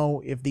just don't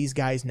know if these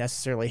guys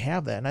necessarily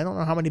have that. And I don't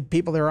know how many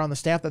people there are on the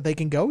staff that they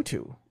can go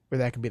to where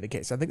that can be the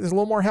case. I think there's a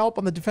little more help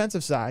on the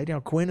defensive side.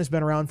 Quinn has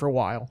been around for a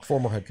while.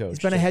 Former head coach. He's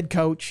been a head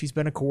coach. He's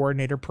been a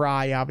coordinator.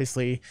 Pry,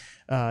 obviously,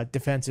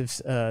 defensive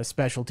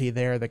specialty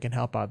there that can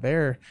help out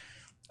there.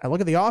 I look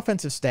at the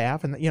offensive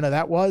staff, and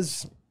that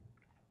was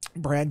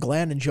Brad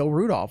Glenn and Joe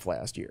Rudolph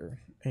last year.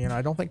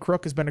 I don't think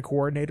Crook has been a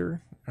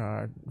coordinator.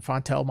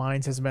 Fontel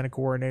Mines has been a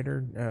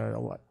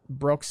coordinator.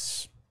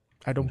 Brooks,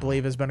 I don't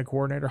believe, has been a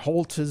coordinator.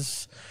 Holt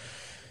has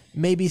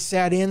maybe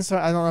sat in, so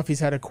I don't know if he's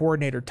had a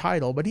coordinator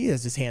title, but he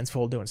has his hands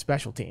full doing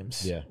special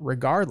teams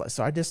regardless.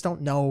 So I just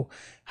don't know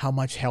how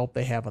much help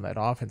they have on that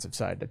offensive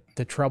side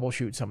to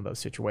troubleshoot some of those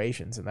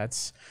situations. And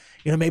that's,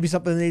 maybe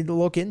something they need to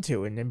look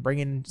into, and then bring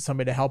in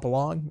somebody to help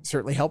along.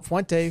 Certainly helped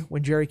Fuente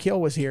when Jerry Kill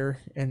was here,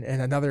 and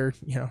another,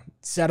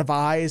 set of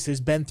eyes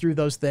who's been through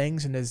those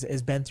things and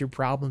has been through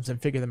problems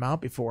and figured them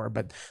out before,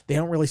 but they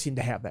don't really seem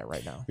to have that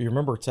right now. You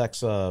remember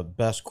Tech's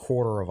best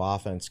quarter of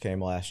offense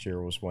came last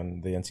year was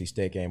when the NC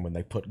State game, when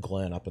they put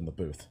Glenn up in the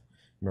booth.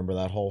 Remember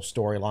that whole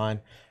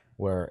storyline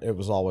where it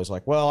was always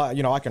like, well,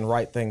 I can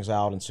write things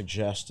out and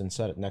suggest and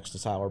set it next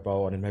to Tyler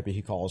Bowen, and maybe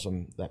he calls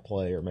him that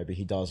play, or maybe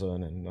he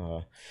doesn't.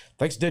 And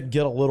things did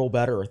get a little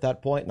better at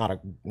that point,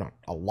 not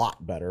a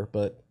lot better,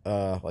 but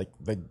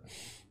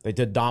they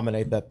did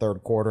dominate that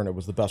third quarter, and it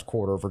was the best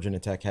quarter Virginia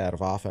Tech had of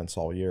offense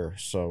all year.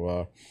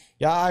 So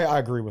I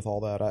agree with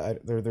all that.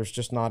 There's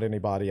just not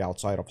anybody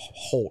outside of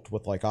Holt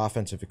with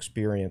offensive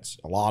experience,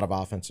 a lot of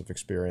offensive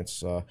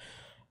experience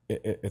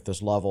at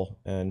this level.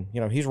 And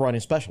he's running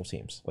special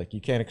teams.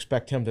 You can't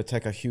expect him to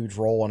take a huge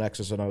role on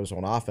X's and O's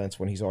on offense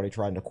when he's already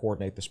trying to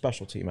coordinate the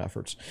special team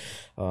efforts.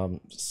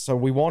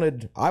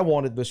 So I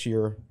wanted this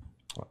year,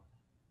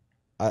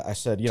 I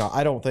said,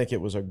 I don't think it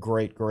was a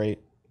great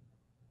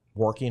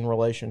working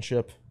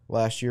relationship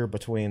last year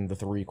between the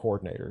three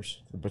coordinators,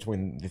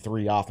 between the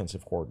three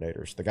offensive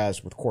coordinators, the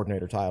guys with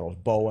coordinator titles,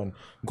 Bowen,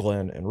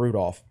 Glenn, and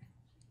Rudolph.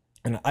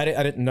 And I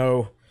didn't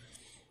know.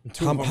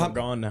 Two of them are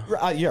gone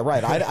now. Yeah,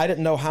 right. I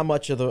didn't know how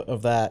much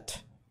of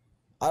that.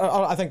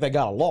 I think they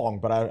got along,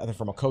 but I think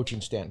from a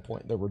coaching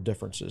standpoint, there were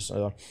differences.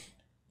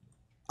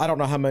 I don't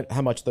know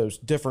how much those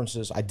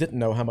differences. I didn't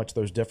know how much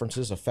those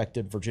differences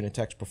affected Virginia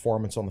Tech's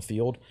performance on the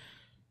field.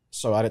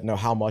 So I didn't know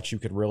how much you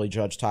could really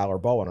judge Tyler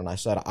Bowen. And I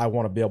said, I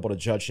want to be able to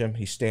judge him.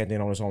 He's standing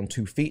on his own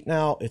 2 feet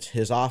now. It's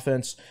his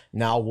offense.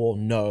 Now we'll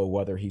know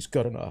whether he's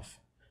good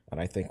enough.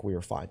 And I think we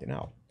are finding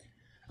out.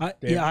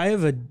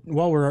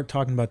 While we're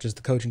talking about just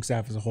the coaching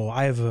staff as a whole,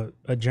 I have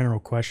a general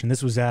question.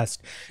 This was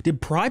asked, did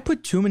Pry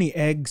put too many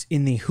eggs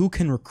in the who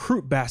can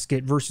recruit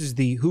basket versus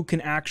the who can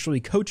actually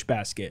coach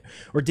basket?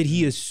 Or did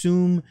he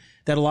assume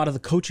that a lot of the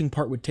coaching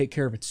part would take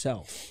care of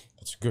itself?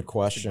 That's a good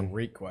question. That's a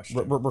great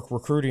question.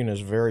 Recruiting is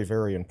very,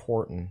 very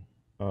important.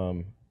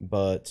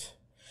 But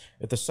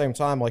at the same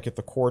time, at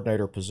the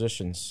coordinator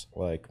positions,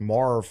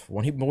 Marv,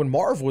 when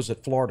Marv was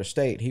at Florida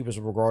State, he was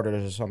regarded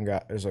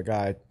as a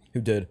guy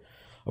who did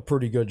a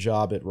pretty good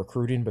job at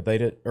recruiting, but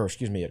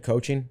at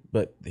coaching,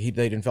 but they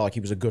didn't feel like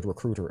he was a good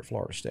recruiter at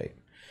Florida State.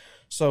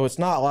 So it's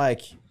not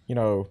like,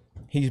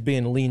 he's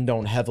being leaned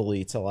on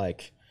heavily to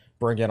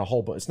bring in a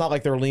whole bunch. It's not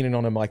like they're leaning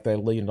on him like they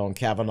leaned on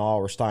Kavanaugh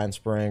or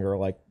Steinspring,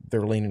 or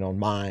they're leaning on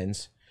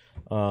Mines.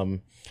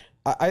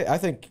 I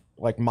think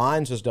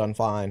Mines has done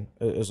fine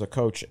as a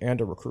coach and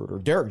a recruiter.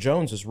 Derek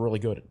Jones is really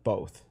good at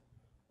both.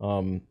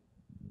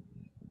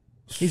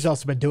 He's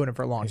also been doing it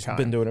for a long time.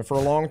 Been doing it for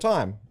a long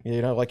time.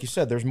 Like you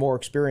said, there's more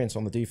experience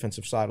on the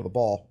defensive side of the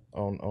ball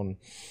on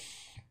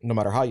no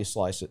matter how you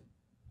slice it.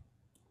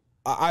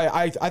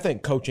 I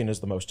think coaching is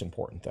the most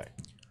important thing.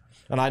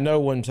 And I know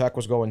when Tech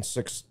was going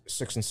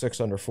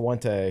 6-6 under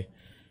Fuente,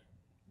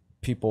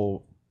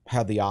 people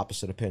had the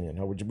opposite opinion.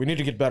 Oh, we need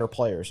to get better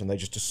players, and they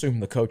just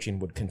assumed the coaching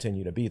would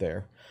continue to be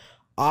there.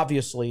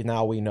 Obviously,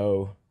 now we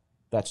know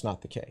that's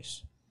not the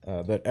case.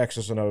 That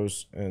X's and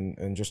O's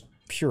and just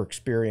pure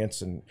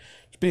experience and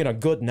being a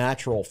good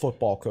natural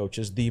football coach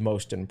is the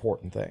most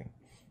important thing.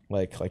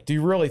 Like, do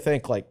you really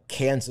think like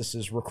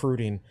Kansas's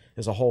recruiting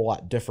is a whole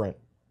lot different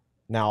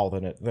now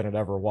than it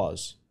ever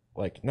was?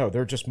 Like, no,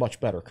 they're just much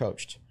better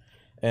coached.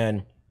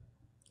 And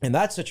in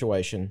that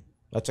situation,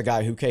 that's a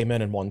guy who came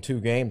in and won 2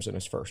 games in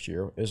his first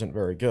year, isn't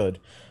very good.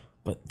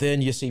 But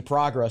then you see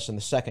progress in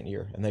the second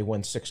year, and they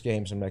win 6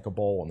 games and make a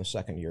bowl in the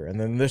second year. And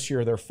then this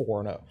year they're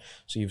 4-0.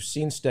 So you've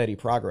seen steady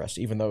progress,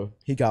 even though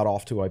he got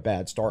off to a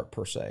bad start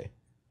per se.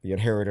 He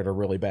inherited a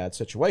really bad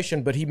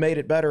situation, but he made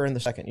it better in the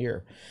second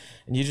year.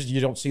 And you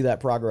don't see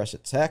that progress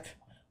at Tech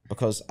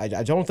because I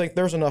don't think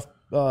there's enough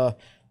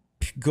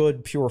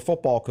good pure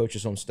football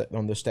coaches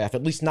on this staff,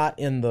 at least not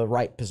in the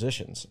right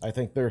positions. I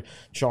think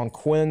Sean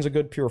Quinn's a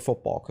good pure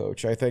football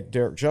coach. I think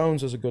Derek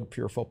Jones is a good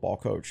pure football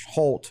coach.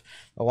 Holt,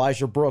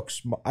 Elijah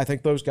Brooks, I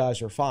think those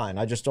guys are fine.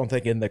 I just don't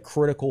think in the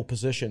critical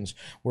positions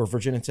where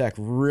Virginia Tech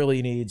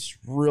really needs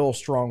real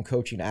strong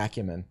coaching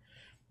acumen,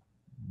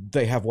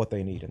 they have what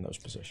they need in those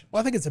positions.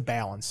 Well, I think it's a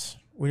balance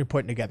when you're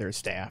putting together a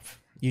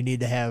staff. You need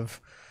to have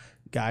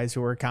guys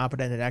who are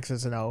competent at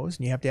X's and O's,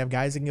 and you have to have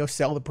guys that can go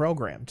sell the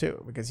program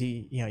too, because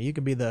you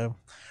can be the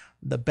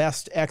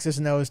best X's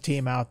and O's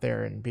team out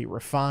there and be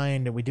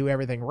refined, and we do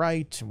everything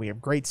right, and we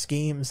have great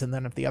schemes, and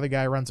then if the other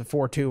guy runs a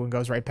 4-2 and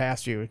goes right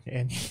past you,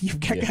 and you've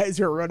got guys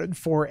who are running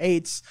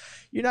 4-8s,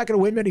 you're not going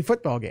to win many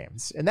football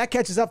games, and that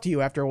catches up to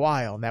you after a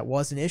while, and that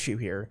was an issue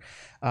here.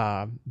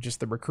 Just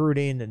the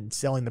recruiting and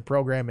selling the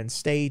program in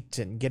state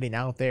and getting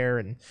out there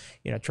and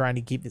trying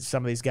to keep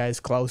some of these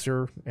guys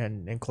closer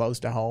and close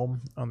to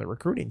home on the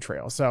recruiting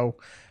trail. So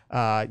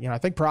I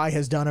think Pry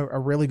has done a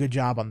really good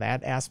job on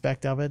that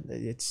aspect of it.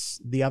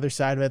 It's the other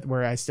side of it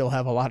where I still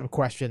have a lot of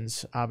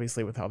questions,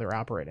 obviously, with how they're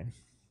operating.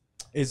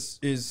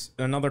 Is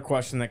another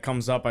question that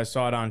comes up. I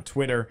saw it on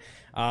Twitter.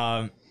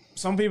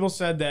 Some people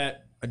said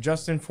that a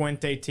Justin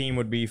Fuente team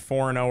would be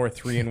 4-0 or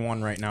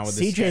 3-1 right now with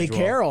this CJ schedule.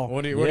 Carroll.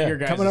 What are your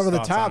guys' coming over the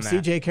thoughts top? on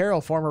that? CJ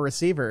Carroll, former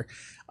receiver.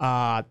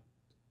 I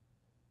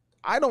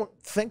don't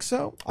think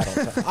so.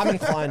 I'm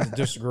inclined to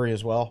disagree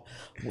as well.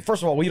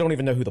 First of all, we don't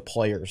even know who the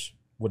players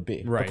would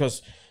be, right?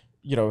 Because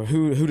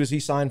who does he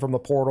sign from the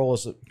portal?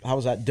 How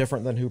is that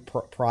different than who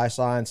Pry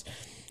signs?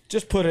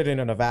 Just put it in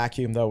a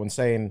vacuum though, and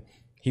saying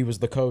he was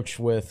the coach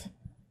with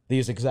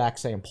these exact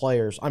same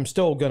players. I'm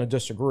still going to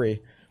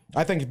disagree.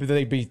 I think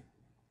they'd be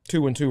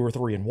 2-2 or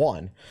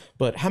 3-1.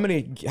 But how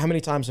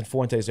many times in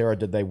Fuente's era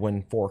did they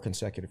win 4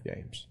 consecutive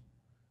games?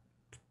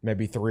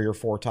 Maybe 3 or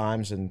 4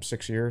 times in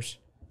 6 years.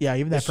 Yeah,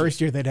 even that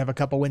first year they'd have a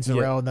couple wins in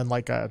a row, and then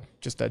like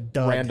just a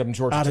dud random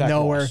Georgia out Tech of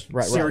nowhere. loss.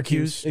 Right,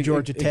 Syracuse,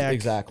 Georgia Tech,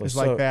 exactly. It's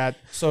like that.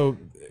 So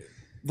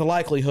the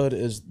likelihood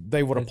is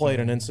they would have played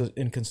an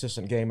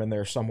inconsistent game in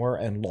there somewhere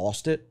and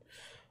lost it.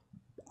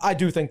 I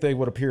do think they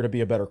would appear to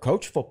be a better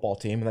coach football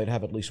team, and they'd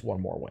have at least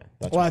one more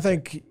win. I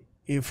think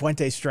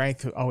Fuente's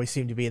strength always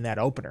seemed to be in that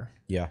opener.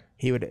 Yeah.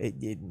 He would,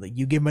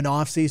 you give him an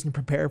off season to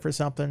prepare for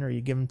something, or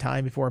you give him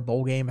time before a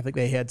bowl game. I think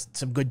they had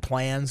some good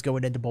plans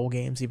going into bowl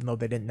games, even though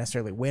they didn't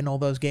necessarily win all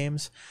those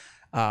games.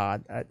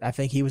 I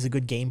think he was a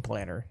good game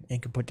planner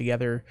and could put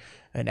together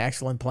an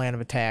excellent plan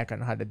of attack on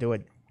how to do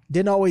it.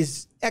 Didn't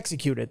always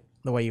execute it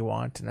the way you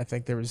want, and I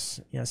think there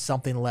was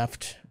something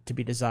left to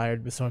be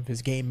desired with some of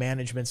his game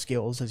management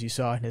skills, as you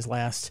saw in his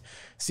last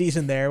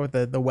season there with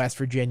the West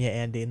Virginia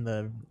ending,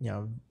 the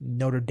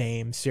Notre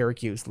Dame,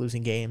 Syracuse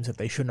losing games that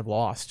they shouldn't have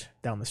lost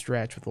down the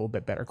stretch with a little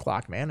bit better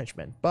clock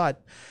management.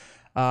 But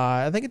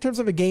I think in terms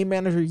of a game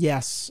manager,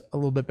 yes, a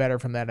little bit better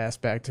from that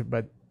aspect.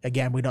 But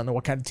again, we don't know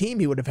what kind of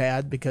team he would have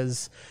had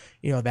because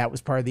that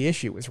was part of the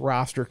issue, was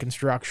roster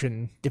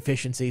construction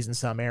deficiencies in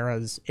some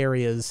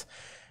areas.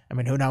 I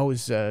mean, who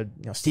knows?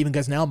 Stephen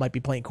Guzznell might be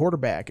playing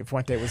quarterback if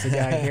Fuente was the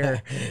guy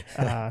here.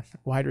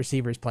 Wide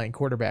receivers playing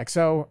quarterback.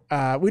 So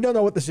we don't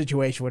know what the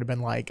situation would have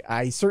been like.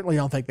 I certainly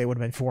don't think they would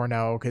have been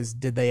 4-0 because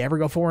did they ever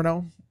go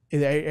 4-0?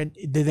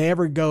 Did they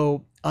ever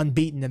go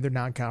unbeaten in their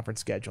non-conference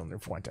schedule under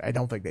Fuente? I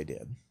don't think they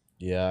did.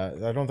 Yeah,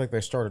 I don't think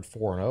they started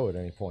 4-0 at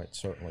any point,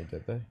 certainly,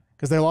 did they?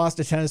 Because they lost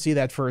to Tennessee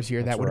that first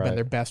year. That's that would have right. been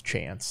their best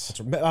chance.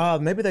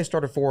 Maybe they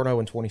started 4-0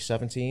 in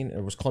 2017.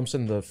 It was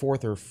Clemson the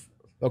fourth or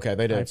okay,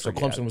 they did. So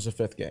Clemson was the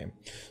 5th game.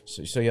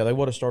 So yeah, they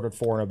would have started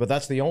 4-0. But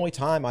that's the only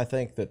time I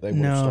think that they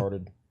would have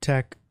started.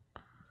 Tech.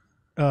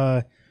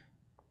 No,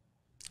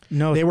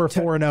 they were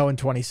 4-0 in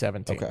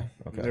 2017. Okay.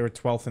 They were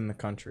 12th in the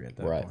country at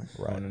that point.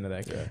 Going into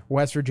that game.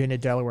 West Virginia,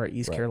 Delaware,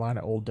 East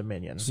Carolina, Old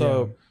Dominion.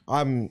 So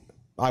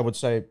I would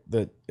say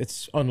that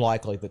it's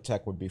unlikely that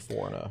Tech would be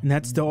 4-0. And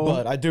that's the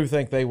But I do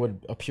think they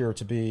would appear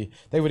to be.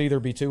 They would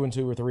either be 2-2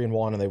 or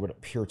 3-1, and they would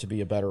appear to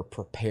be a better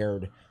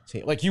prepared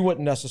team. Like you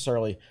wouldn't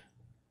necessarily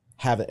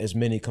have as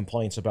many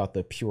complaints about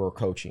the pure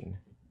coaching,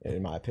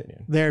 in my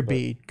opinion. There'd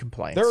be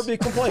complaints. There would be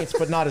complaints,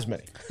 but not as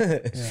many.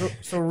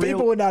 So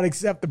people would not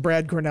accept the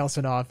Brad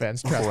Cornelson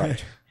offense.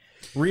 Trust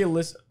me.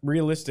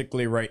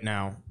 Realistically, right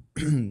now,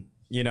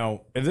 you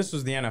know, if this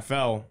was the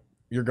NFL,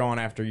 you're going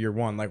after year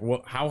one. Like,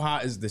 how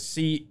hot is the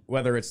seat?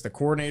 Whether it's the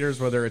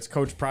coordinators, whether it's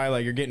Coach Pry,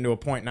 like you're getting to a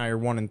point now you're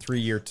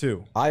 1-3 year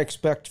two. I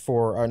expect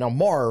for now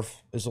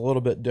Marv is a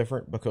little bit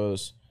different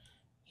because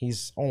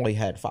he's only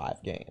had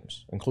 5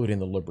 games, including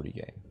the Liberty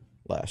game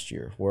last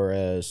year.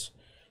 Whereas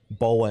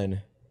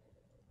Bowen,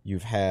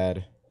 you've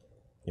had,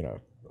 you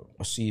know,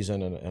 a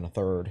season and a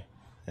third,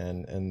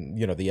 and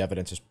you know the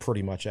evidence is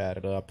pretty much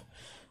added up.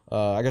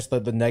 I guess the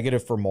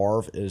negative for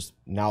Marv is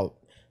now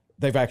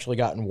they've actually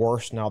gotten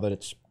worse now that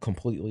it's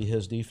completely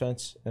his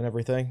defense and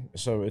everything.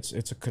 So it's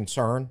a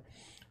concern.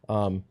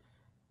 I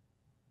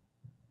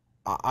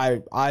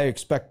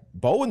expect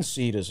Bowen's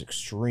seat is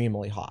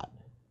extremely hot.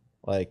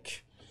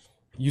 Like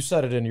you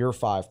said it in your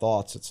 5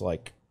 thoughts. It's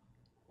like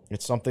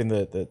it's something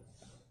that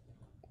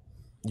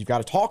you've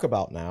got to talk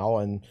about now.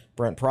 And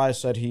Brent Pry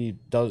said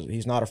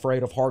he's not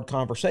afraid of hard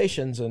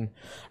conversations, and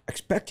I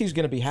expect he's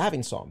going to be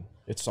having some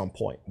at some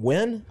point.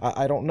 When?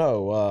 I don't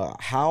know.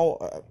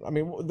 I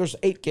mean, there's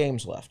 8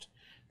 games left.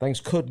 Things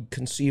could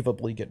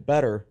conceivably get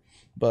better.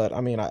 But,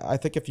 I mean, I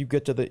think if you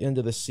get to the end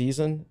of the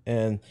season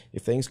and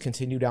if things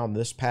continue down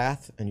this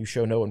path and you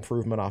show no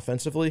improvement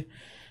offensively,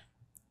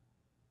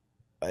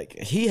 like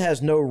he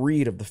has no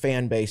read of the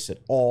fan base at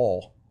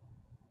all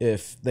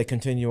if they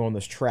continue on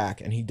this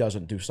track and he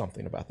doesn't do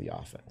something about the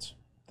offense.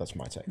 That's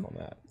my take on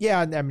that. Yeah,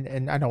 I mean,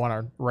 and I don't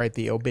want to write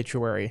the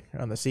obituary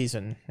on the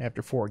season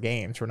after 4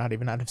 games. We're not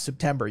even out of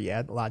September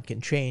yet. A lot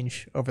can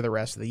change over the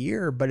rest of the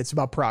year, but it's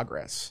about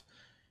progress.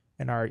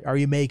 And are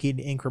you making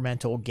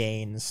incremental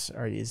gains?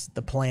 Is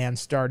the plan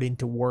starting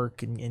to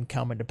work and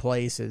come into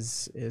place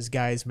as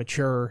guys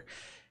mature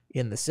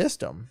in the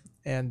system?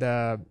 And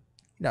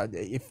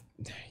if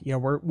you know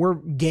we're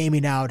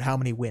gaming out how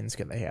many wins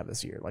can they have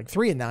this year? Like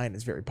 3-9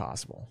 is very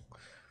possible.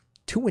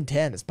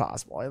 2-10 is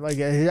possible. Like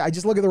I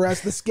just look at the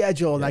rest of the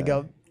schedule and I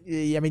go,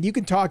 I mean, you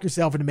can talk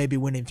yourself into maybe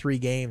winning 3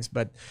 games,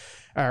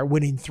 or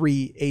winning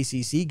 3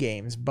 ACC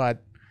games,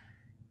 but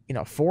you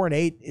know,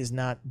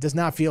 4-8 does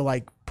not feel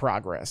like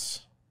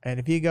progress. And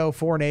if you go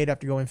 4-8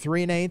 after going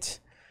 3-8,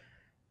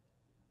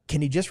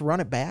 can you just run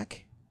it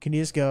back? Can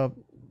you just go,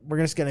 we're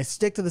just going to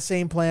stick to the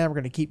same plan, we're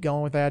going to keep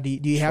going with that? Do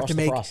you have to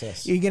make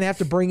process? You're going to have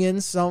to bring in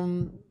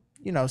some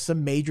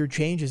major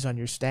changes on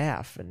your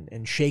staff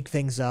and shake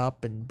things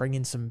up and bring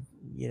in some,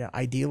 you know,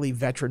 ideally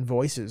veteran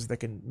voices that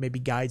can maybe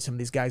guide some of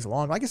these guys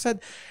along. Like I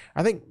said,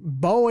 I think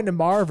Bowen and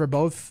Marv are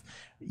both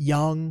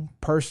young,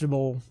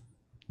 personable,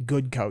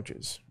 good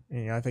coaches.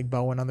 You know, I think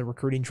Bowen on the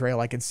recruiting trail,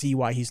 I can see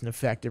why he's an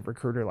effective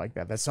recruiter like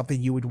that. That's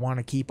something you would want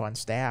to keep on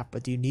staff,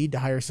 but do you need to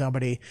hire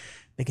somebody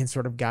that can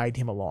sort of guide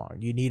him along?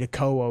 You need a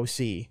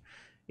co-OC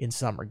in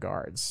some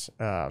regards.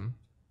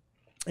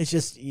 It's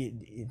just,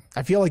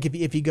 I feel like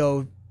if you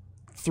go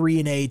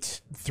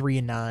 3-8,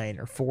 3-9,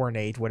 or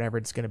 4-8, whatever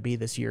it's going to be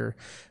this year,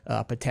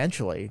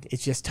 potentially,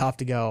 it's just tough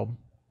to go,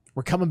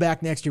 we're coming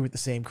back next year with the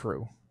same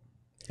crew.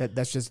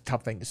 That's just a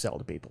tough thing to sell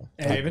to people.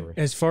 David?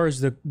 As far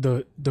as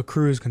the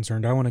crew is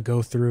concerned, I want to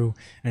go through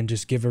and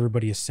just give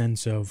everybody a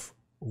sense of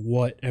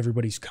what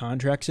everybody's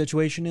contract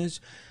situation is.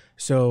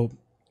 So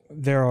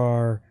there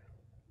are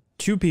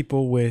 3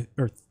 people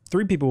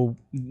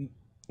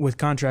with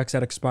contracts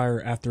that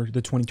expire after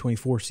the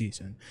 2024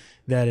 season.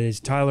 That is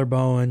Tyler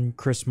Bowen,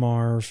 Chris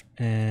Marv,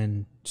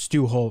 and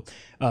Stu Holt.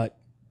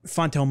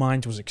 Fontel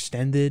Mines was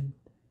extended.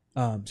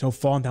 So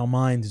Fontel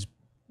Mines,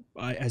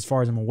 as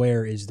far as I'm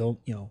aware, is the,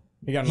 you know,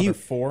 you got another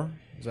 4?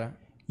 Is that?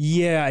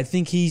 Yeah, I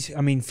think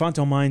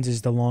Fontel Mines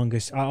is the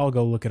longest. I'll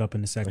go look it up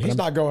in a second. He's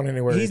not going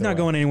anywhere. He's not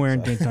going anywhere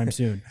anytime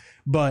soon.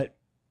 But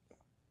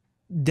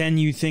then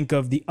you think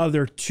of the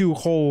other 2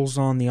 holes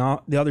on the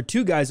other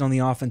 2 guys on the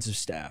offensive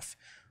staff.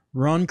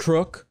 Ron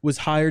Crook was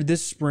hired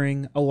this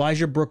spring.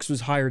 Elijah Brooks was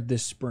hired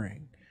this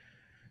spring.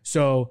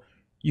 So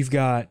you've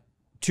got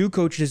 2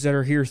 coaches that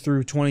are here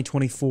through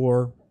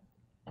 2024,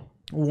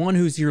 one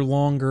who's here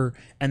longer,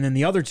 and then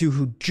the other 2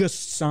 who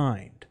just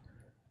signed.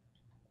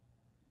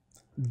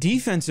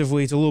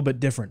 Defensively, it's a little bit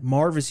different.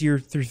 Marv is here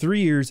through 3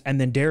 years, and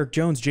then Derek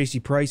Jones,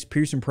 J.C. Price,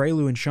 Pearson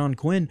Prelu, and Sean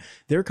Quinn,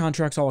 their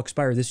contracts all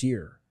expire this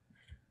year.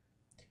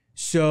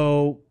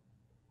 So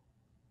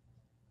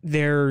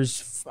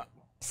there's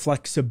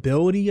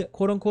flexibility,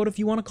 quote unquote, if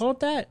you want to call it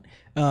that.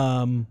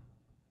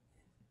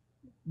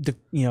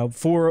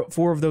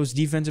 Four of those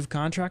defensive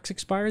contracts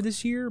expire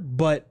this year,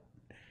 but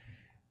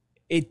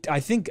I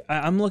think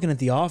I'm looking at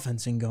the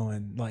offense and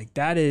going, like,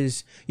 that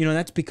is, you know,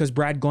 that's because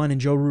Brad Glenn and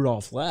Joe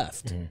Rudolph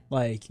left. Mm-hmm.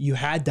 Like, you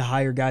had to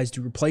hire guys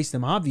to replace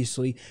them,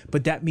 obviously,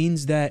 but that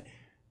means that,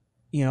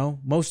 you know,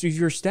 most of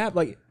your staff,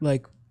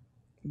 like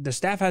the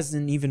staff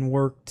hasn't even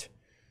worked.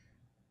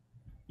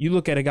 You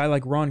look at a guy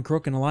like Ron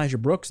Crook and Elijah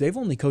Brooks, they've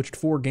only coached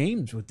 4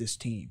 games with this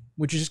team,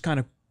 which is just kind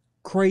of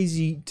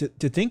crazy to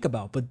think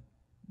about, but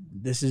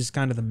this is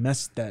kind of the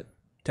mess that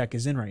Tech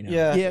is in right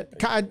now. Yeah.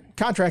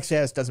 Contract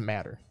status doesn't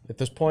matter. At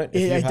this point,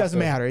 it doesn't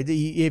matter.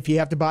 If you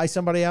have to buy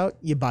somebody out,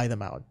 you buy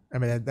them out. I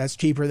mean, that's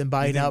cheaper than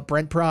buying out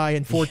Brent Pry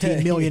and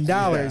 $14 million.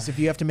 If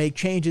you have to make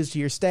changes to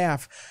your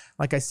staff,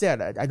 like I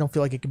said, I don't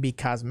feel like it can be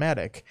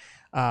cosmetic.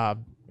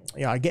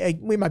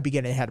 we might be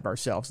getting ahead of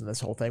ourselves in this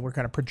whole thing. We're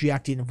kind of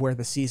projecting of where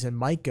the season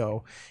might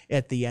go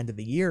at the end of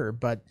the year.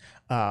 But,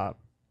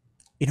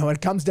 when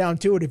it comes down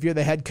to it, if you're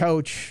the head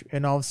coach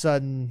and all of a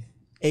sudden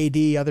AD,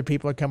 other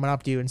people are coming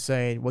up to you and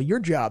saying, well, your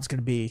job's going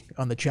to be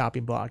on the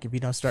chopping block if you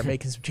don't start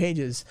making some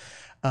changes.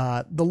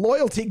 The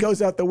loyalty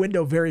goes out the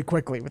window very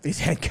quickly with these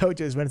head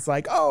coaches when it's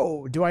like,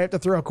 oh, do I have to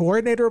throw a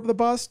coordinator over the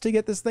bus to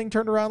get this thing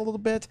turned around a little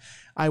bit?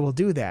 I will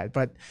do that.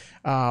 But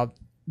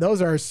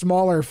those are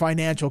smaller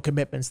financial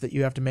commitments that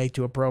you have to make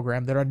to a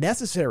program that are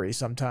necessary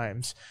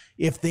sometimes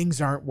if things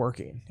aren't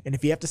working. And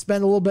if you have to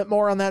spend a little bit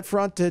more on that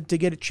front to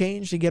get it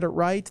changed, to get it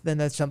right, then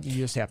that's something you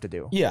just have to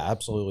do. Yeah,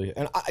 absolutely.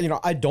 And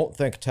I don't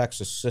think Tech's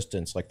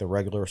assistants, like the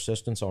regular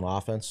assistants on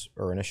offense,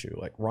 are an issue.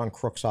 Like Ron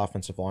Crook's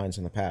offensive lines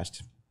in the past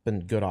have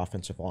been good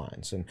offensive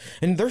lines,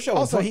 and they're showing.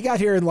 Also, he got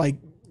here in like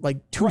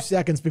 2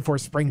 seconds before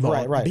spring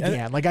ball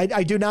began. And,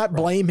 I do not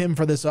blame him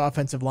for this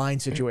offensive line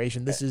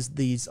situation. This is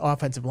the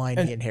offensive line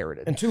he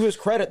inherited. And to his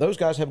credit, those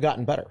guys have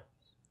gotten better.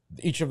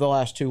 Each of the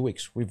last 2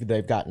 weeks,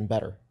 they've gotten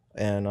better,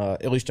 and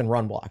at least in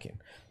run blocking.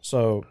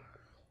 So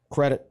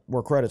credit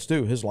where credit's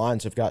due. His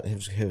lines have gotten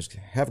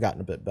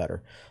a bit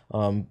better.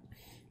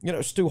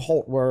 Stu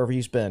Holt, wherever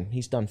he's been,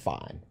 he's done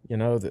fine.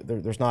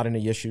 There's not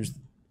any issues.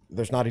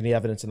 There's not any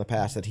evidence in the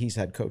past that he's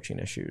had coaching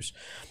issues.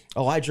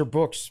 Elijah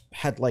Brooks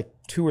had like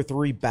 2 or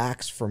 3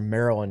 backs from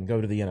Maryland go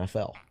to the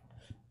NFL.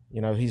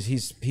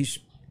 He's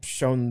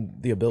shown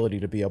the ability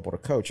to be able to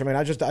coach. I mean,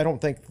 I don't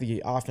think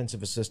the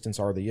offensive assistants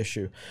are the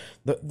issue.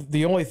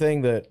 The only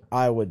thing that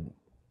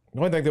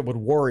would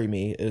worry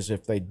me is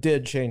if they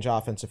did change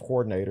offensive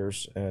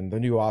coordinators and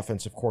the new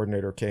offensive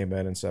coordinator came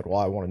in and said, well,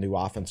 I want a new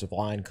offensive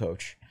line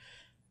coach.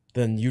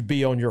 Then you'd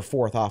be on your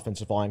 4th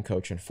offensive line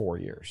coach in 4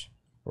 years.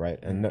 Right,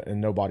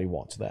 and nobody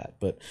wants that,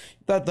 but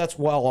that's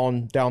well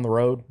on down the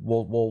road.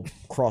 We'll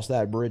cross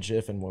that bridge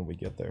if and when we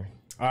get there.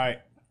 All right,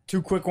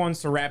 2 quick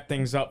ones to wrap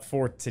things up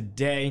for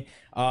today.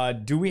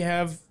 Do we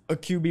have a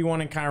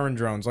QB1 in Kyron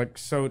Drones?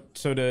 So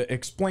to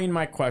explain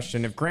my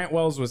question, if Grant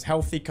Wells was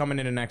healthy coming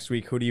into next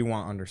week, who do you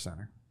want under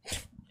center?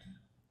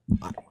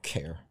 I don't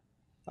care.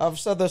 I've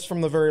said this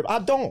from the very. I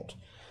don't.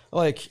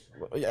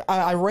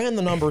 I ran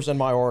the numbers in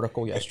my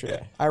article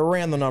yesterday.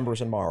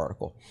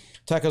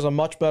 Tech is a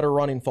much better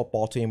running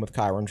football team with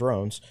Kyron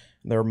Drones.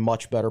 They're a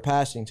much better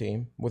passing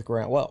team with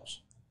Grant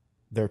Wells.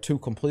 They're 2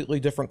 completely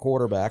different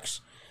quarterbacks.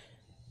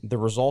 The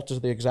result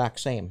is the exact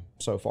same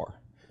so far.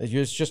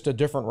 It's just a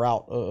different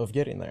route of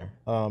getting there.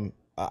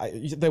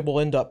 They will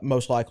end up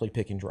most likely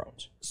picking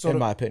Drones, in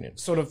my opinion,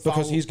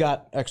 because he's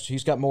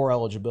got more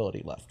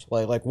eligibility left.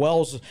 Like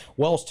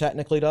Wells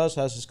technically has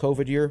his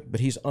COVID year,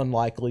 but he's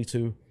unlikely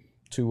to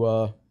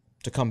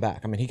come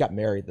back. I mean, he got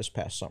married this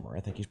past summer. I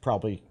think he's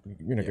probably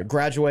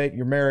graduate,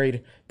 you're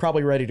married,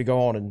 probably ready to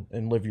go on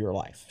and live your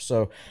life.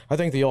 So I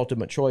think the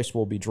ultimate choice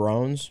will be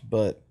Drones,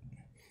 but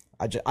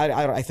I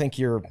think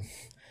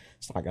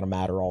it's not going to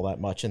matter all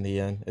that much in the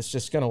end. It's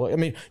just going to. I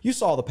mean, you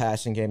saw the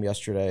passing game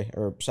yesterday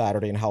or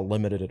Saturday and how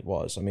limited it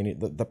was. I mean,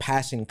 the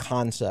passing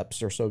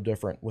concepts are so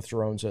different with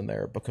Drones in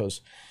there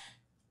because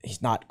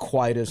he's not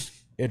quite as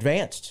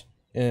advanced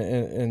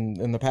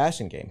in the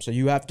passing game. So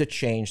you have to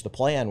change the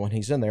plan when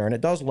he's in there, and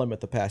it does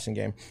limit the passing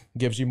game.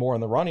 Gives you more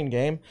in the running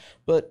game,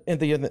 but at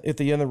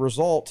the end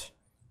result,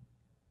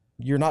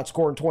 you're not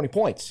scoring 20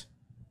 points,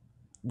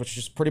 which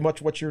is pretty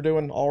much what you're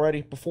doing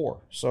already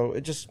before. So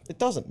it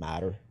doesn't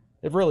matter.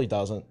 It really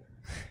doesn't.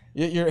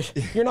 You're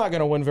not going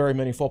to win very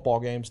many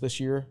football games this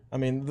year. I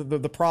mean,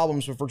 the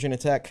problems with Virginia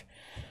Tech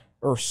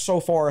are so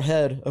far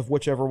ahead of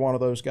whichever one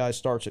of those guys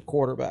starts at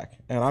quarterback.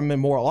 And I'm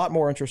a lot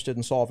more interested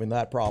in solving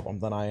that problem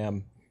than I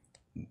am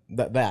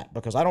that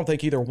because I don't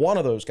think either one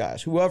of those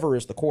guys, whoever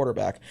is the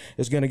quarterback,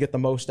 is going to get the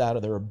most out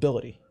of their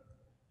ability.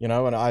 And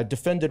I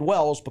defended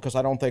Wells because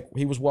I don't think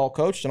he was well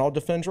coached, and I'll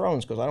defend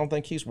Drones because I don't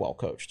think he's well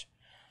coached.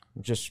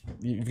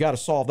 You've got to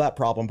solve that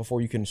problem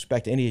before you can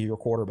expect any of your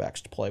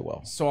quarterbacks to play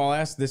well. So I'll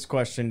ask this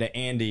question to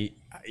Andy.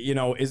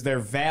 Is there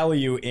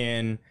value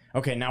in,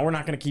 okay, now we're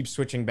not going to keep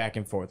switching back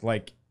and forth.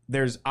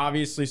 There's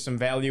obviously some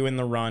value in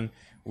the run.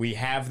 We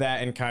have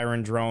that in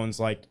Kyron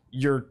Drones.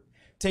 You're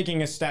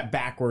taking a step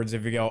backwards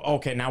if you go,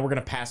 okay, now we're going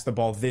to pass the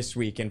ball this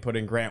week and put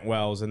in Grant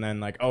Wells, and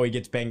then he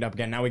gets banged up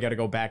again. Now we got to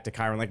go back to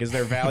Kyron. Is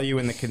there value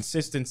in the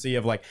consistency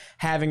of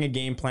having a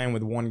game plan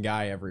with one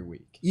guy every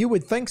week? You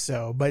would think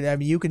so, but I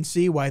mean, you can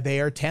see why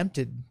they are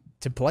tempted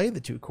to play the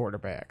 2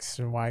 quarterbacks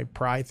and why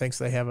Pry thinks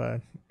they have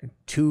a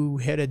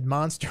 2-headed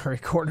monster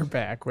at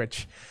quarterback,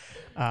 which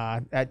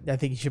I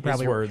think he should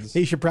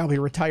probably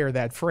retire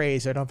that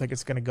phrase. I don't think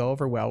it's going to go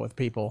over well with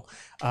people.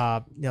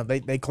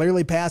 They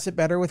clearly pass it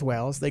better with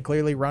Wells. They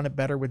clearly run it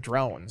better with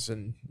Drones.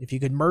 And if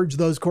you could merge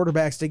those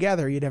quarterbacks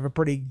together, you'd have a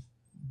pretty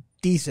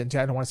decent,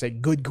 I don't want to say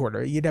good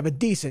you'd have a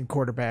decent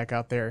quarterback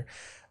out there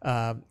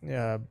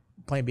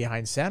playing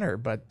behind center.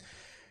 But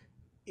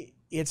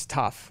it's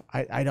tough.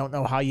 I don't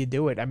know how you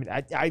do it. I mean,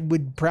 I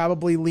would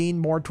probably lean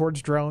more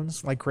towards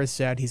Drones. Like Chris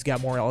said, he's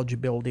got more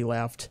eligibility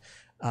left.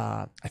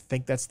 I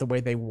think that's the way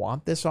they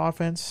want this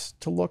offense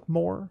to look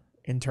more.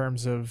 in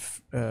terms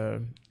of a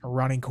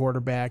running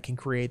quarterback, can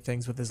create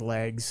things with his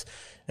legs,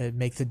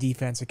 make the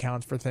defense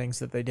account for things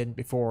that they didn't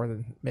before,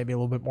 and maybe a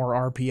little bit more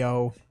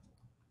RPO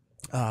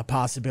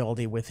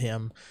possibility with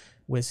him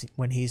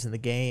when he's in the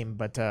game.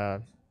 But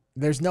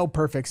there's no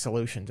perfect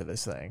solution to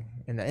this thing.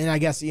 And I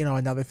guess,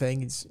 another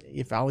thing is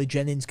if Ollie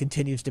Jennings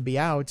continues to be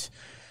out,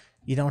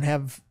 you don't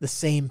have the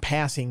same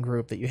passing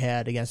group that you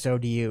had against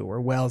ODU,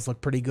 where Wells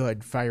looked pretty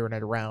good firing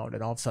it around,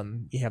 and all of a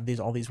sudden you have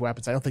all these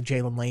weapons. I don't think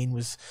Jalen Lane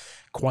was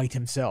quite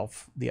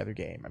himself the other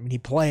game. I mean, he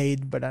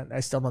played, but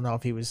I still don't know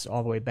if he was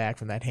all the way back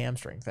from that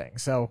hamstring thing.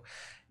 So,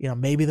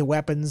 maybe the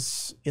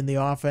weapons in the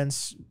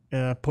offense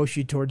push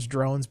you towards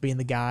Drones being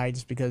the guy,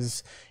 just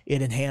because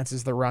it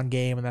enhances the run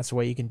game, and that's the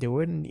way you can do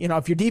it. And,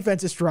 if your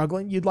defense is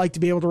struggling, you'd like to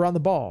be able to run the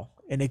ball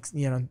and,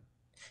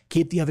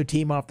 keep the other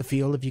team off the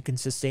field. If you can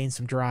sustain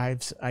some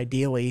drives,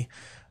 ideally,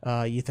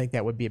 you think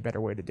that would be a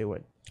better way to do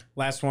it.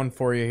 Last one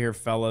for you here,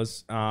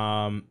 fellas.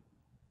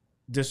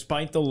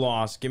 Despite the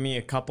loss, give me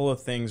a couple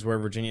of things where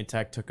Virginia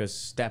Tech took a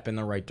step in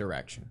the right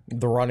direction.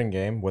 The running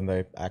game, when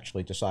they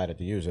actually decided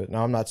to use it.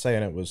 Now, I'm not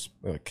saying it was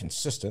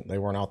consistent. They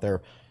weren't out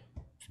there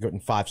getting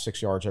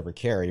 5-6 yards every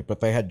carry, but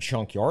they had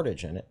chunk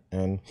yardage in it.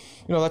 And,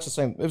 that's the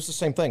same. It was the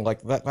same thing.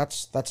 Like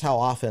that's how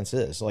offense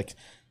is. Like,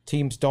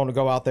 teams don't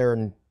go out there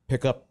and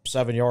pick up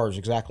 7 yards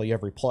exactly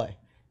every play.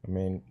 I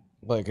mean,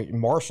 like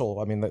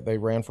Marshall, they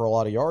ran for a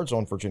lot of yards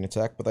on Virginia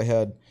Tech, but they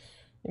had,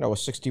 a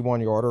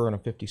 61-yarder and a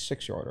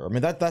 56-yarder. I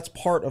mean, that's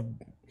part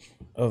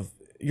of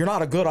you're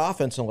not a good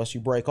offense unless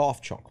you break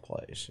off chunk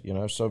plays,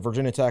 So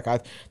Virginia Tech,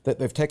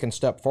 they've taken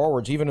step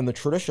forwards even in the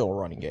traditional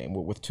running game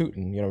with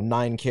Tootin,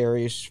 9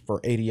 carries for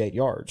 88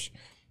 yards,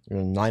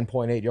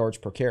 9.8 yards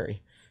per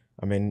carry.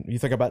 I mean, you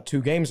think about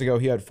 2 games ago,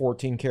 he had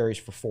 14 carries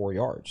for 4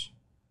 yards.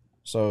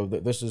 So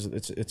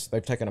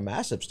they've taken a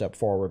massive step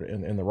forward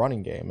in the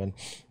running game,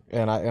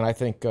 and I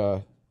think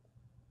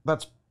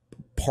that's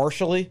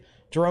partially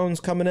Drones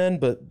coming in,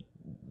 but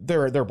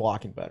they're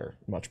blocking better,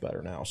 much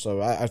better now.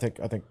 So I think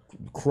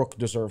Crook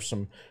deserves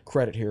some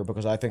credit here,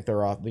 because I think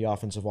the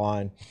offensive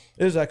line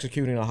is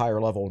executing a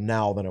higher level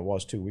now than it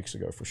was 2 weeks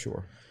ago for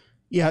sure.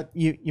 Yeah,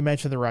 you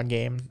mentioned the run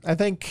game. I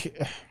think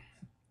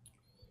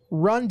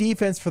run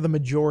defense for the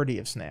majority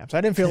of snaps. I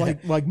didn't feel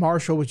like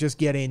Marshall was just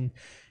getting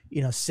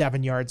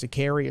 7 yards a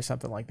carry or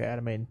something like that.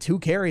 I mean, 2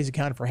 carries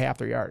accounted for half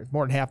their yards,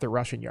 more than half their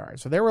rushing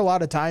yards. So there were a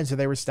lot of times where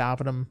they were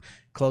stopping them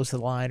close to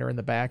the line or in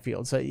the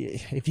backfield. So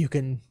if you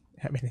can,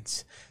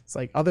 it's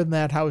like, other than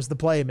that, how was the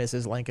play,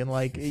 Mrs. Lincoln?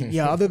 Like,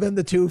 other than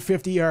the 2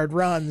 50-yard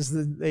runs,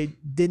 they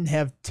didn't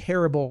have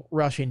terrible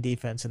rushing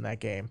defense in that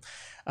game.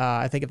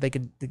 I think if they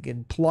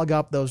can plug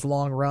up those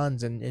long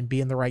runs and be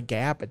in the right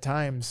gap at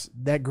times,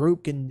 that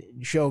group can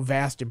show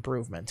vast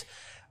improvement.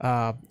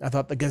 I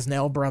thought the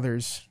Gosnell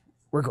brothers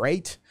were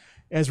great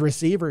as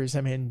receivers.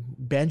 I mean,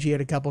 Benji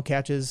had a couple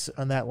catches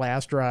on that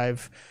last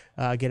drive,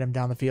 get him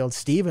down the field.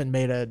 Steven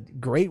made a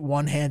great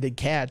one-handed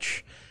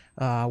catch,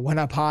 went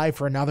up high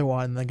for another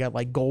one, and then got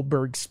like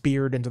Goldberg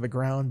speared into the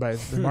ground by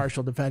the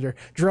Marshall defender.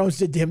 Drones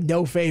did him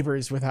no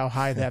favors with how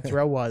high that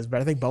throw was,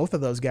 but I think both of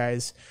those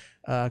guys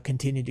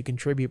continued to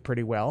contribute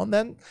pretty well. And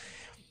then,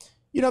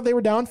 they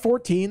were down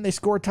 14. They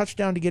score a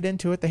touchdown to get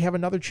into it. They have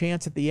another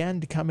chance at the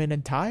end to come in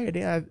and tie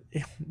it.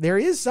 There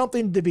is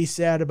something to be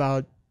said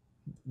about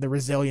the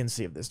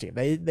resiliency of this team.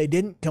 They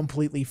didn't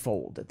completely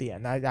fold at the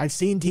end. I've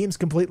seen teams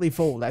completely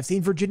fold. I've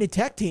seen Virginia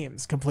Tech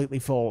teams completely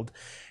fold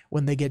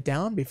when they get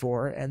down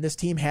before, and this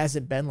team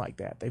hasn't been like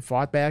that. They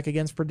fought back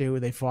against Purdue.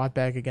 They fought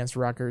back against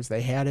Rutgers.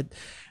 They had it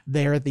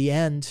there at the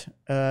end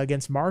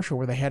against Marshall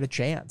where they had a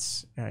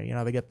chance.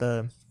 They get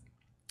the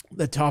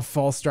tough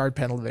false start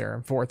penalty there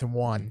in 4th and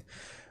 1.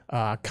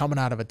 Coming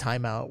out of a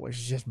timeout, which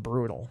is just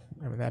brutal.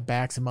 I mean, that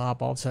backs them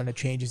up. All of a sudden it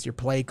changes your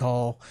play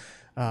call.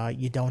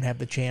 You don't have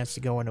the chance to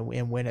go in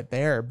and win it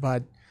there.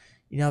 But,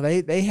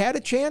 they had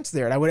a chance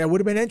there. And I would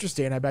have been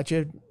interesting. I bet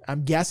you,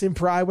 I'm guessing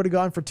Pry would have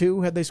gone for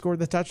 2 had they scored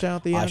the touchdown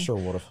at the end. I sure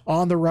would have.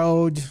 On the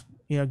road,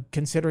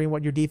 considering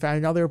what your defense, I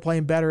know they were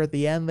playing better at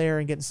the end there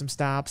and getting some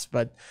stops,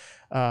 but,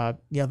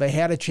 they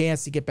had a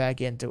chance to get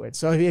back into it.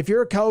 So if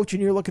you're a coach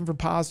and you're looking for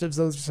positives,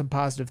 those are some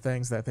positive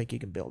things that I think you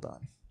can build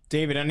on.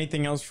 David,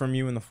 anything else from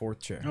you in the 4th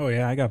chair? Oh,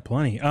 yeah, I got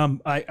plenty.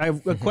 I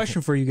have a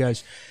question for you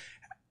guys.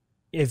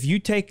 If you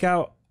take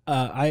out,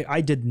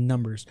 I did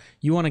numbers.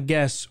 You want to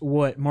guess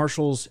what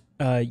Marshall's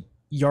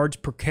yards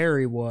per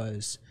carry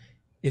was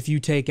if you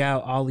take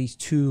out Ollie's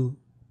 2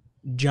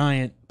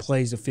 giant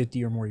plays of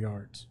 50 or more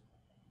yards?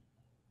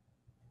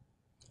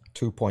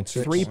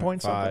 2.6.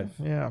 3.5.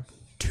 Yeah.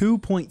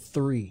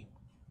 2.3.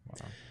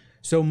 Wow.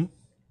 So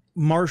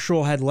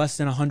Marshall had less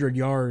than 100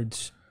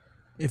 yards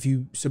if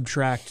you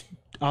subtract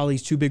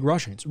Ollie's 2 big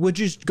rushings, which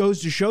just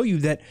goes to show you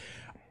that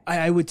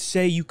I would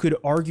say you could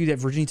argue that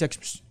Virginia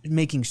Tech's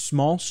making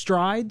small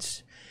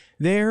strides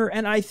there.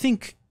 And I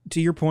think, to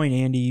your point,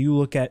 Andy, you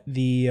look at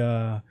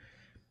the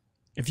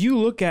if you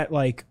look at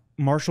like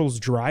Marshall's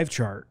drive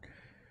chart,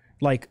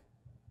 like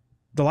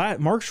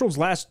Marshall's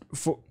last,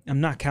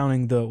 I'm not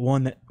counting the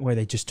one where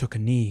they just took a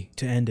knee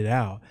to end it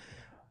out.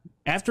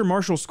 After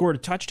Marshall scored a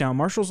touchdown,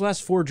 Marshall's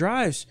last 4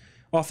 drives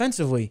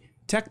offensively,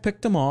 Tech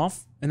picked them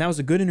off, and that was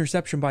a good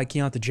interception by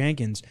Keontae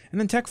Jenkins. And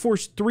then Tech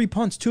forced 3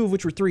 punts, 2 of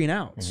which were 3 and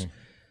outs.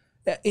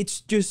 It's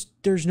just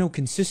there's no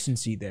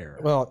consistency there.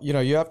 Well,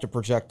 you have to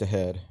project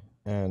ahead.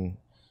 And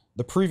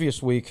the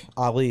previous week,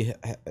 Ali,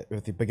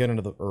 at the beginning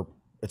of or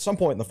at some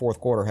point in the fourth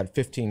quarter, had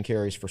 15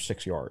 carries for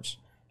 6 yards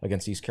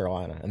against East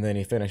Carolina. And then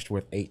he finished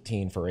with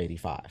 18 for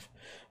 85.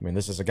 I mean,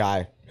 this is a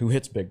guy who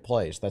hits big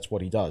plays. That's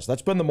what he does.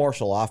 That's been the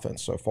Marshall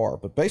offense so far.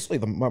 But basically,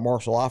 the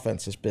Marshall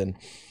offense has been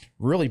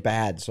really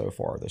bad so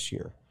far this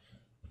year.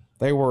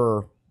 They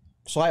were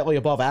slightly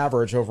above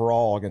average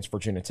overall against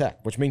Virginia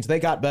Tech, which means they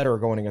got better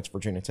going against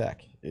Virginia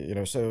Tech.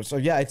 So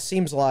yeah, it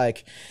seems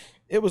like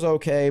it was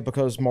okay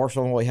because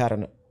Marshall only had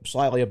a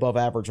slightly above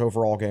average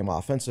overall game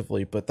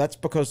offensively, but that's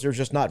because they're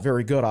just not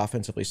very good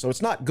offensively. So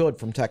it's not good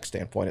from Tech's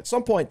standpoint. At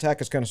some point,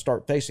 Tech is going to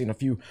start facing a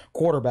few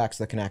quarterbacks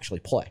that can actually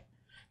play.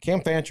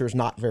 Cam Fancher is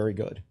not very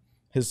good.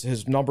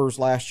 His numbers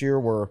last year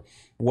were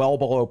well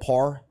below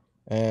par,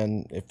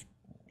 and if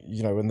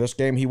in this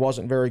game, he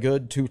wasn't very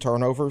good. 2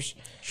 turnovers.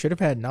 Should have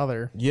had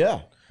another.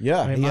 Yeah.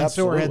 I mean,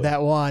 Mansour had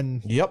that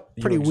one. Yep.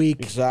 Pretty weak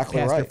exactly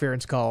pass right.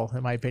 interference call,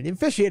 in my opinion.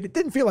 It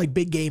didn't feel like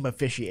big game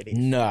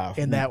officiating. No.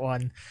 In that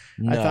one.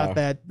 No. I thought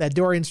that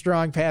Dorian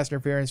Strong pass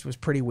interference was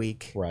pretty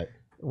weak. Right.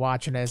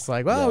 Watching it, it's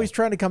like, he's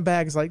trying to come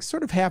back. It's like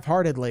sort of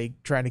half-heartedly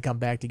trying to come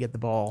back to get the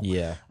ball.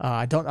 Yeah.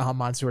 I don't know how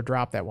Mansour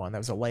dropped that one. That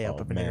was a layup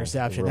of an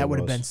interception. It That would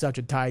really have been such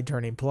a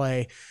tide-turning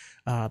play.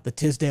 The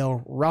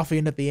Tisdale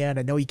roughing at the end.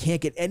 I know he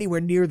can't get anywhere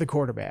near the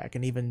quarterback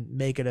and even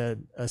make it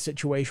a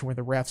situation where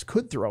the refs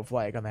could throw a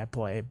flag on that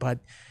play, but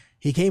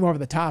he came over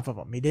the top of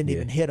him. He didn't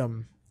even hit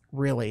him,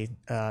 really.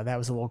 That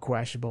was a little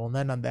questionable. And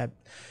then on that,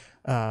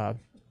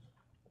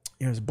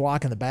 it was a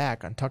block in the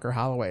back on Tucker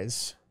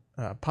Holloway's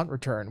punt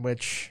return,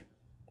 which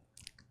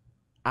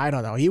I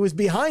don't know. He was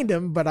behind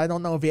him, but I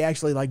don't know if he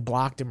actually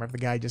blocked him or if the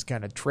guy just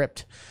kind of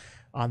tripped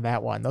on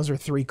that one. Those are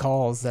 3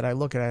 calls that I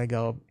look at and I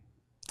go,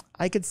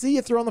 I could see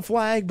you throwing the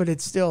flag, but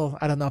it's still,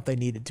 I don't know if they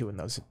needed to in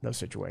those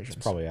situations.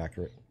 It's probably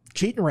accurate.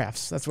 Cheating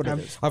refs, that's what it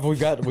is.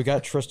 We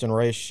got Tristan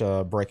Raish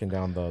breaking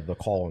down the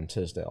call in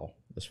Tisdale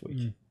this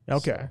week.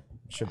 Okay.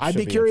 So I'd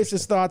be curious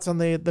his thoughts on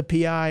the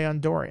PI on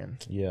Dorian.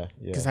 Yeah.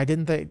 Because I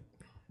didn't think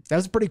that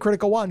was a pretty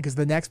critical one, because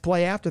the next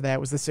play after that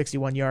was the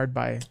 61-yard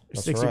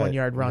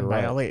run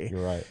by Ali.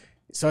 You're right.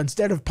 So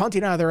instead of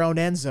punting out of their own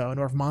end zone,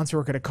 or if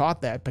Mansour could have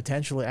caught that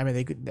potentially, I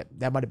mean,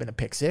 that might have been a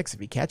pick 6 if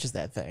he catches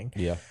that thing.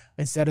 Yeah.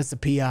 Instead, it's a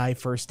PI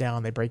first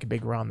down. They break a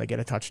big run. They get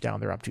a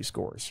touchdown. They're up 2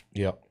 scores.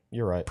 Yep.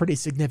 You're right. Pretty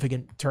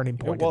significant turning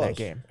point in that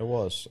game. It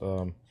was.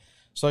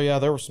 So yeah,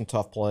 there were some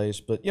tough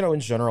plays, but in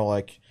general,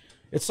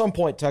 at some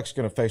point, Tech's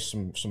going to face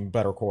some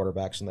better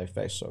quarterbacks than they've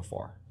faced so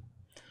far.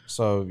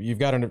 So you've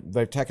got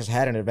Tech has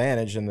had an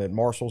advantage in that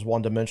Marshall's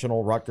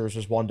one-dimensional, Rutgers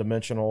is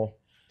one-dimensional.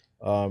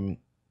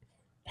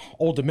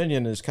 Old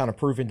Dominion is kind of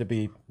proving to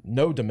be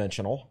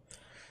no-dimensional.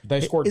 They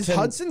scored. Is 10,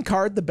 Hudson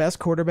Card the best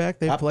quarterback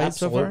they've played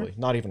so far?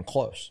 Absolutely, not even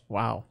close.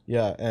 Wow.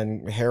 Yeah,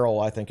 and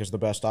Harrell, I think, is the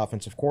best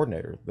offensive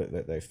coordinator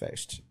that they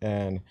faced.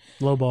 And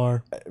Low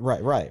bar. Right.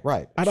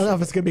 I don't know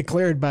if it's going to be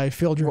cleared by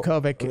Phil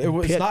Dracovic.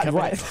 It's not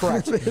right,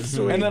 correct.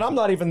 And then I'm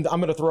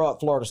going to throw out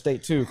Florida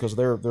State too, because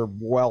they're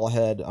well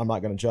ahead. I'm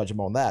not going to judge them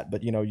on that,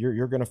 but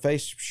you're going to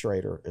face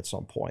Schrader at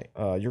some point.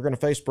 You're going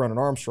to face Brennan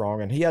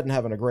Armstrong, and he hadn't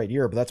having a great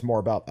year, but that's more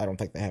about I don't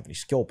think they have any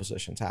skill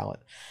position talent.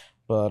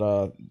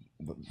 But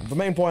the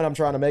main point I'm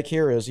trying to make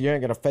here is you ain't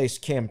going to face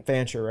Cam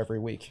Fancher every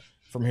week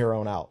from here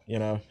on out.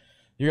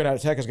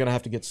 Tech is going to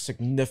have to get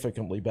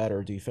significantly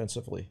better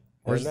defensively.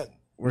 Where's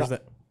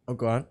that? Oh,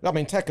 go on. I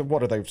mean, Tech,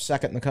 what are they,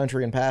 second in the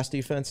country in pass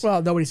defense?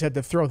 Well, nobody's had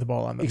to throw the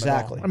ball on them.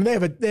 Exactly. I mean,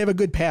 they have a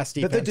good pass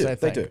defense.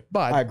 They do.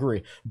 But I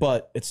agree.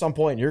 But at some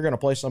point, you're going to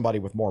play somebody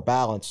with more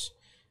balance,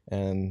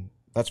 and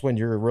that's when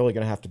you're really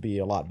going to have to be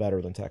a lot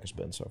better than Tech has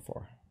been so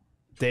far.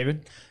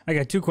 David? I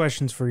got 2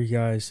 questions for you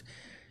guys.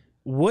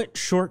 What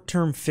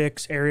short-term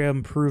fix, area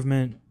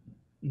improvement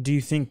do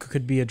you think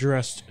could be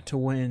addressed to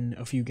win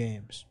a few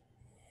games?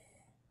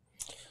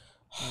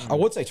 I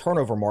would say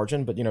turnover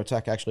margin, but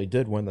Tech actually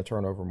did win the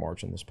turnover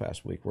margin this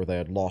past week, where they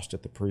had lost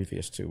it the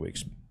previous 2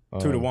 weeks.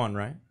 2-1,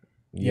 right?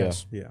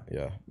 Yes.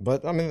 Yeah.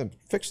 But I mean,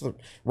 fix the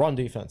run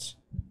defense.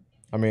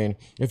 I mean,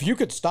 if you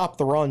could stop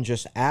the run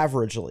just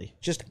averagely,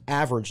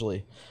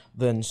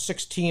 then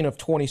 16 of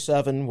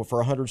 27 for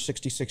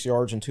 166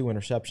 yards and 2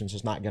 interceptions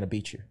is not going to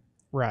beat you.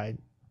 Right.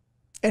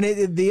 And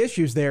the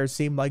issues there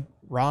seem like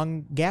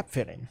wrong gap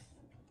fitting.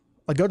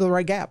 Like, go to the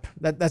right gap.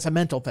 That's a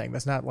mental thing.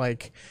 That's not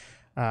like,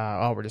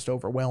 we're just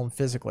overwhelmed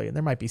physically. And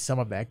there might be some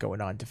of that going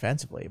on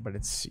defensively, but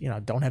it's,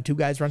 don't have 2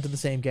 guys run to the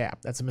same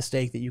gap. That's a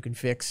mistake that you can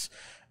fix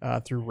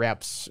through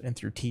reps and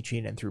through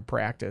teaching and through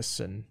practice.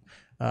 And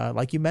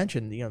like you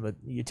mentioned,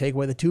 you take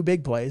away the 2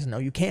 big plays. No,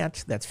 you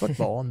can't. That's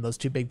football, and those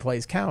 2 big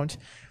plays count.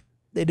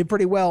 They did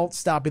pretty well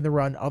stopping the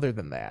run other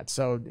than that.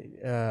 So,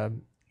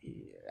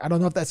 I don't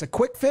know if that's a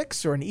quick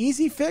fix or an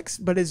easy fix,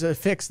 but it's a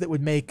fix that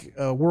would make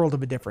a world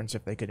of a difference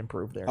if they could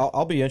improve there.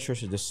 I'll be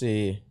interested to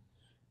see,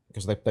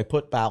 because they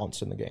put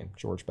balance in the game,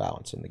 George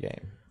Balance in the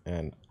game.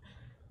 And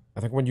I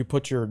think when you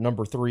put your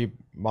number 3,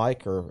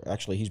 Mike, or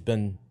actually he's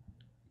been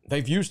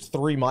they've used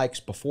 3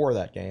 mics before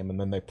that game, and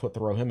then they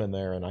throw him in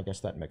there, and I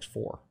guess that makes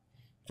 4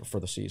 for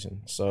the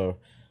season. So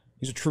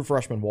he's a true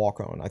freshman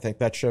walk-on. I think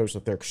that shows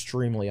that they're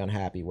extremely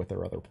unhappy with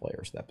their other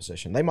players at that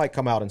position. They might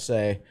come out and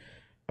say,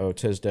 oh,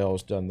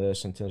 Tisdale's done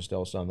this and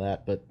Tisdale's done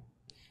that, but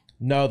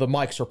no, the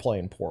mics are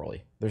playing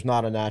poorly. There's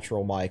not a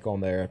natural mic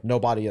on there.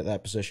 Nobody at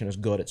that position is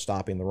good at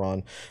stopping the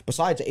run.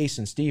 Besides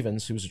Asen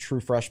Stevens, who's a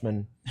true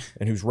freshman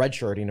and who's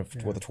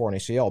redshirting with a torn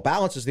ACL,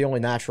 Balance is the only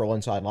natural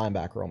inside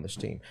linebacker on this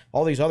team.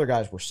 All these other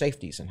guys were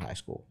safeties in high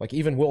school. Like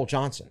even Will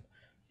Johnson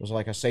was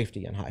like a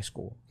safety in high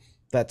school.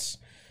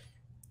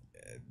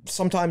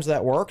 Sometimes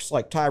that works.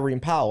 Like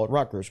Tyreen Powell at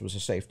Rutgers was a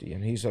safety,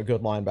 and he's a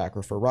good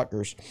linebacker for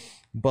Rutgers.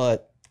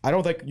 But I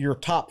don't think your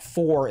top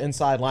 4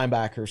 inside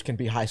linebackers can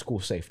be high school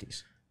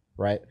safeties.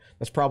 Right?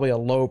 That's probably a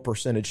low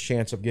percentage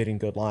chance of getting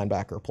good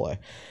linebacker play.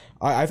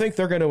 I think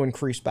they're going to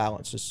increase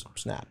Balance's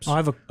snaps. I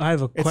have a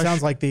question. It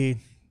sounds like the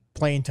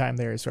playing time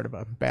there is sort of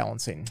a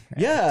balancing act.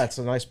 Yeah, it's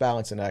a nice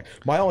balancing act.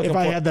 If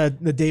I had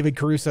the David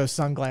Caruso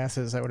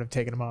sunglasses, I would have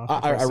taken them off.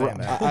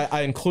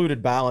 I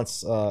included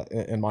Balance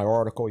in my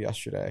article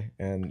yesterday,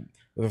 and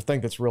the thing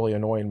that's really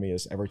annoying me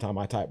is every time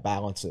I type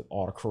Balance, it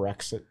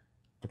autocorrects it.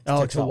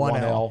 It's a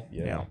 1L.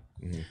 Yeah.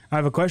 Mm-hmm. I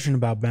have a question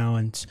about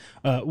Balance.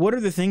 What are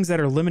the things that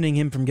are limiting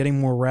him from getting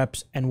more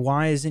reps, and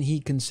why isn't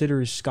he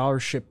considered a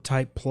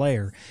scholarship-type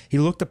player? He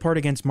looked the part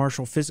against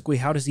Marshall physically.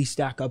 How does he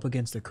stack up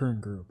against the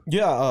current group?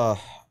 Yeah,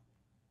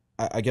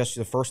 I guess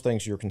the first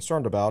things you're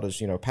concerned about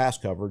is, pass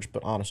coverage,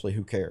 but honestly,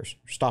 who cares?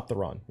 Stop the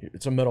run.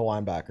 It's a middle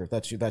linebacker.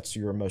 That's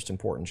your most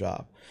important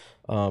job.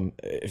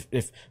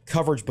 If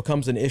coverage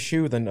becomes an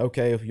issue, then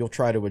okay, you'll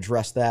try to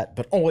address that,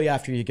 but only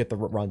after you get the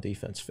run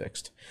defense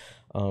fixed.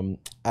 And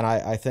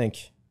I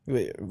think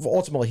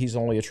ultimately he's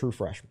only a true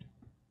freshman.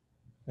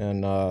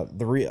 And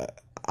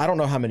I don't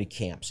know how many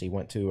camps he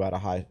went to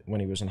when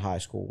he was in high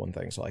school and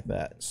things like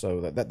that.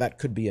 So that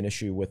could be an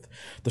issue with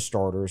the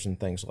starters and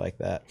things like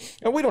that.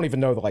 And we don't even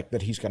know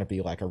that he's going to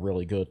be like a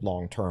really good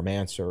long-term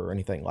answer or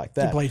anything like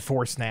that. He played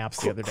 4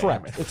 snaps the other day.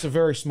 Correct. It's a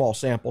very small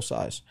sample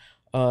size.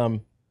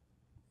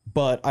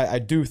 But I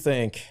do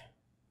think,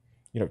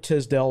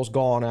 Tisdale's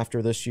gone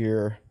after this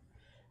year.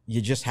 You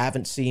just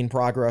haven't seen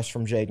progress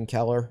from Jaden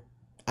Keller.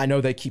 I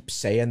know they keep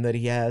saying that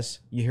he has.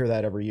 You hear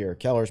that every year.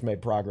 Keller's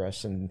made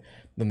progress, and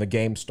then the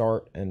games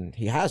start, and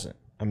he hasn't.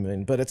 I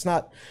mean, but it's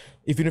not.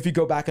 Even if you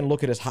go back and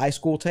look at his high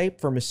school tape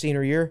from his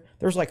senior year,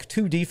 there's like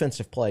 2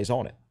 defensive plays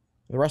on it.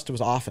 The rest of it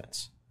was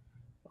offense.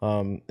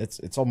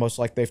 It's almost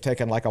like they've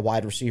taken like a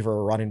wide receiver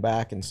or running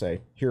back and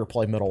say, here,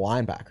 play middle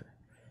linebacker.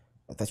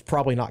 But that's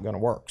probably not going to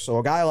work. So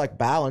a guy like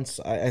Balance,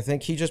 I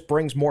think he just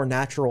brings more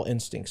natural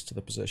instincts to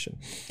the position.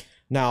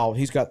 Now,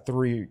 he's got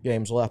 3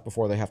 games left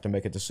before they have to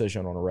make a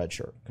decision on a red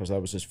shirt, because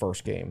that was his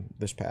first game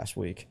this past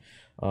week.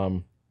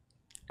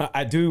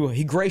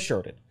 He gray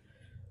shirted,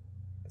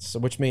 so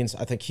which means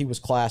I think he was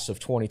class of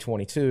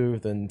 2022,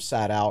 then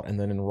sat out and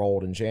then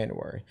enrolled in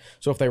January.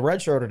 So if they red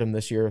shirted him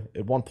this year,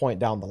 at one point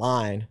down the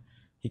line,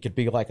 he could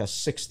be like a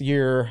 6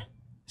 years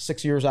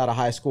out of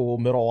high school,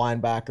 middle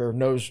linebacker,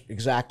 knows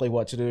exactly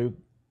what to do.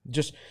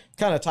 Just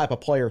kind of type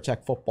of player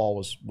Tech football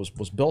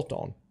was built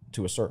on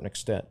to a certain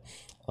extent.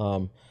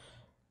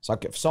 So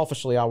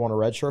selfishly, I want to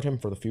redshirt him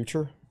for the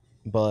future,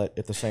 but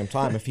at the same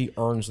time, if he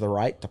earns the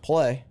right to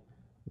play,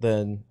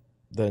 then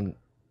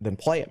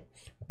play him.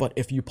 But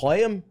if you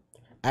play him,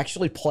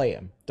 actually play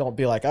him. Don't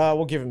be like,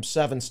 we'll give him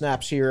 7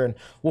 snaps here and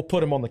we'll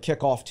put him on the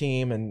kickoff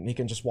team and he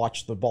can just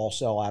watch the ball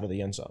sail out of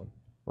the end zone,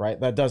 right?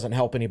 That doesn't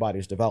help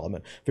anybody's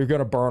development. If you're going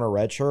to burn a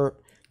red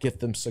shirt, get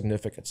them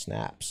significant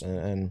snaps.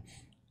 And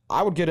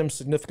I would get him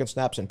significant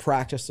snaps in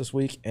practice this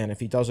week, and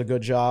if he does a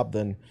good job,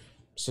 then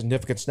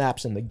significant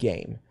snaps in the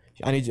game.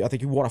 I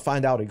think you want to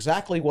find out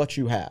exactly what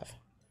you have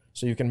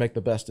so you can make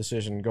the best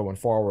decision going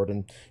forward.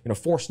 And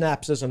 4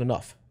 snaps isn't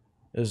enough.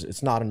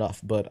 It's not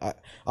enough.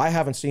 But I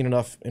haven't seen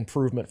enough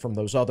improvement from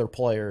those other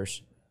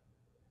players.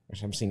 I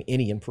haven't seen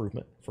any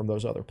improvement from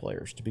those other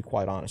players, to be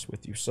quite honest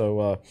with you.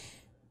 So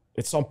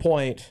at some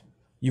point,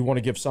 you want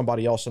to give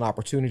somebody else an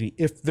opportunity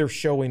if they're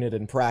showing it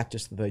in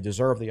practice that they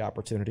deserve the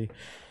opportunity.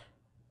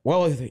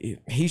 Well,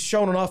 he's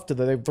shown enough that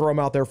they throw him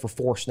out there for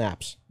 4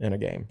 snaps in a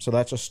game. So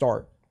that's a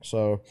start.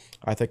 So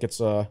I think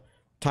it's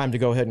time to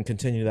go ahead and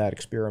continue that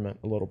experiment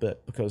a little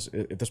bit, because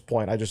at this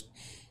point,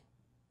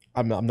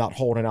 I'm not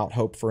holding out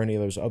hope for any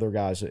of those other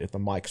guys at the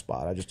mic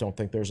spot. I just don't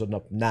think there's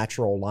enough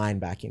natural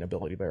linebacking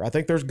ability there. I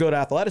think there's good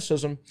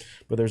athleticism,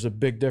 but there's a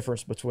big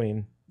difference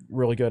between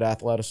really good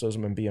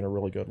athleticism and being a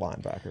really good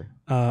linebacker.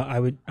 I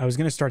was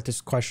going to start this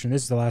question.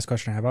 This is the last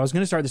question I have. I was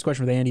going to start this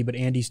question with Andy, but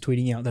Andy's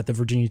tweeting out that the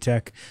Virginia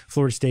Tech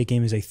Florida State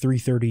game is a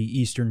 3:30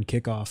 Eastern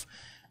kickoff.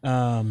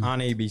 On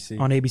ABC.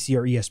 On ABC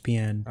or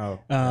ESPN.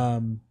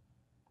 Oh.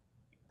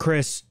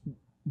 Chris,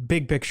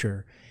 big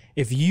picture.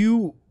 If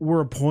you were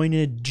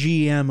appointed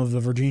GM of the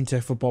Virginia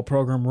Tech football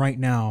program right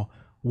now,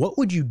 what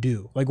would you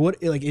do?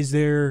 Is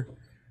there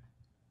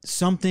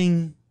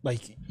something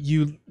like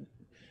you?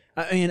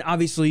 I mean,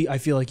 obviously, I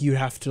feel like you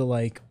have to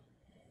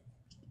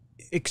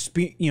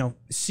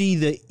see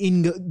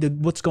the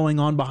what's going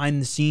on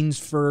behind the scenes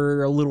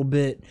for a little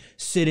bit,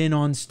 sit in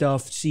on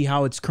stuff, see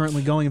how it's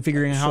currently going, and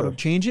figuring out how to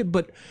change it.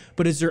 But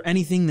is there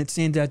anything that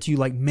stands out to you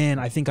like, man,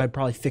 I think I'd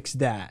probably fix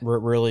that?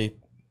 Really,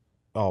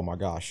 oh my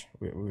gosh,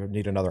 we would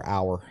need another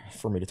hour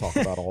for me to talk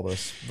about all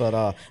this. But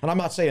and I'm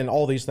not saying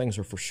all these things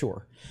are for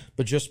sure,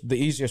 but just the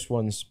easiest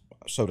ones,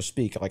 so to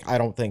speak. Like, I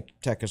don't think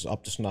Tech is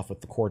up to snuff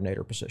with the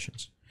coordinator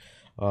positions.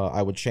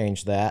 I would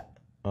change that.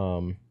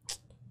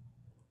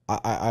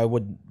 I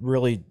would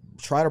really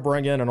try to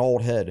bring in an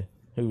old head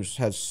who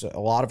has a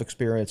lot of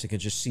experience and can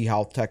just see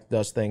how Tech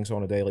does things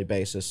on a daily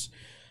basis,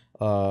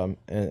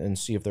 and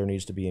see if there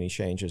needs to be any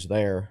changes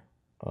there.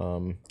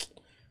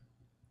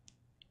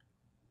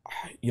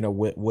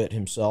 Witt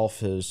himself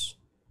has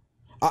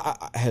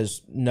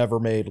never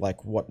made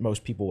like what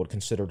most people would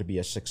consider to be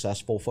a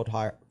successful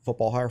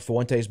football hire.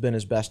 Fuente's been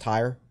his best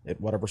hire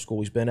at whatever school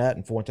he's been at,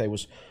 and Fuente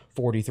was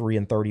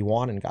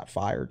 43-31 and got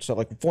fired. So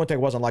like Fuente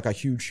wasn't like a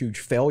huge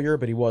failure,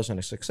 but he wasn't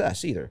a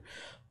success either.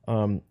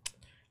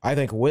 I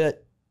think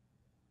Witt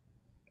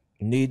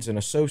needs an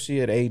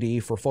associate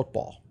AD for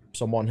football,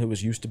 someone who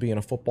is used to being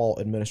a football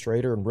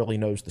administrator and really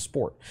knows the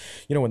sport.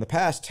 In the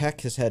past,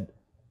 Tech has had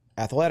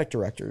athletic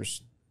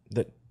directors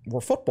that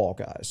were football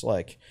guys.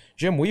 Like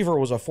Jim Weaver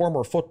was a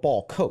former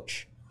football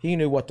coach. He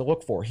knew what to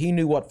look for. He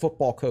knew what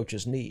football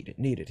coaches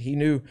needed. He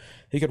knew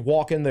he could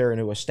walk in there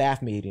into a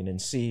staff meeting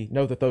and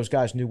know that those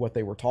guys knew what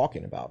they were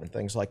talking about and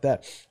things like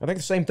that. I think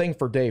the same thing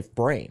for Dave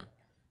Brain.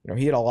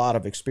 He had a lot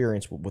of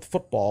experience with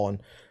football, and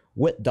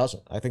Witt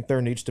doesn't. I think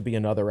there needs to be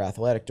another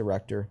athletic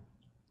director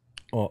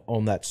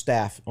on that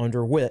staff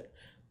under Witt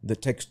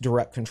that takes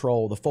direct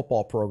control of the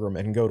football program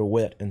and can go to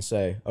Witt and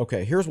say,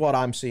 okay, here's what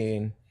I'm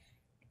seeing,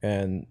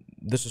 and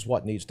this is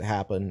what needs to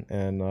happen.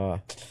 And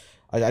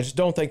I just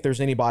don't think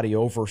there's anybody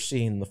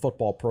overseeing the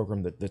football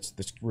program that's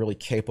really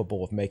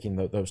capable of making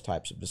those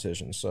types of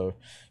decisions. So,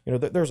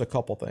 there's a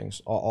couple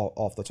things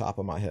off the top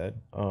of my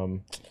head.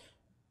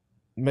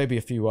 Maybe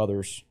a few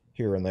others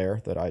here and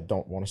there that I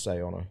don't want to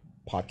say on a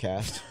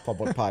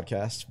public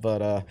podcast.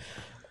 But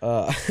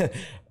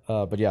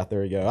yeah,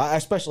 there you go. I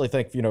especially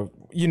think,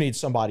 you need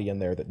somebody in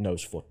there that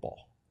knows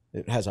football.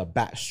 It has a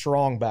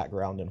strong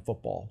background in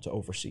football to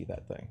oversee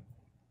that thing.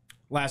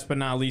 Last but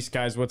not least,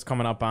 guys, what's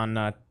coming up on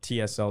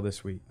TSL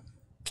this week?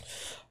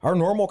 Our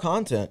normal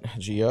content,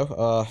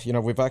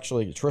 Gio. We've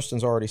actually,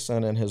 Tristan's already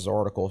sent in his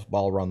article.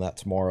 I'll run that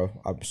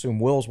tomorrow. I assume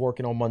Will's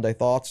working on Monday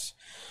Thoughts.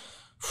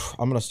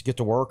 I'm going to get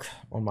to work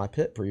on my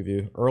Pitt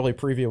preview. Early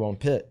preview on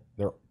Pitt.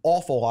 They're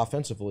awful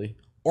offensively,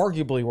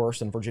 arguably worse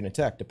than Virginia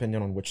Tech,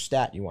 depending on which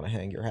stat you want to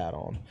hang your hat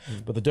on.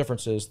 But the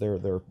difference is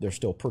they're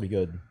still a pretty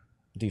good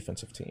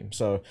defensive team.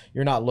 So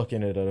you're not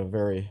looking at a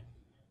very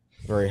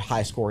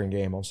high-scoring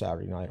game on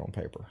Saturday night on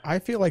paper. I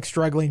feel like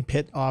struggling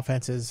Pitt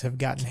offenses have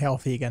gotten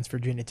healthy against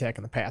Virginia Tech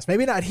in the past.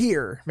 Maybe not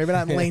here. Maybe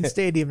not in Lane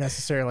Stadium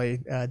necessarily.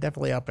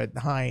 Definitely up at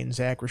Hines,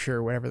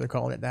 Acrisure, whatever they're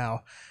calling it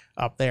now,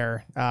 up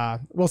there.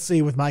 We'll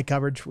see with my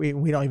coverage.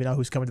 We don't even know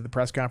who's coming to the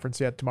press conference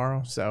yet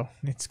tomorrow, so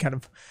it's kind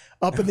of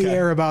up in the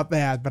air about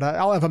that. But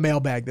I'll have a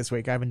mailbag this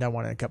week. I haven't done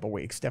one in a couple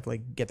weeks.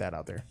 Definitely get that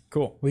out there.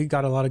 Cool. We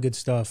got a lot of good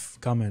stuff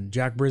coming.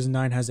 Jack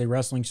Brizendine has a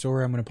wrestling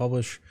story I'm going to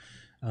publish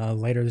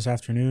later this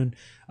afternoon.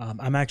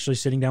 I'm actually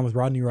sitting down with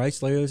Rodney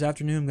Rice later this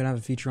afternoon. I'm going to have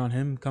a feature on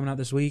him coming out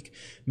this week.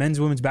 Men's,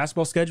 women's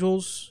basketball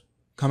schedules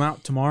come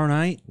out tomorrow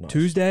night,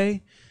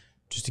 Tuesday,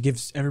 just to give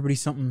everybody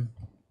something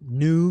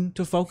new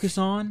to focus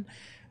on,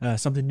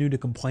 something new to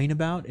complain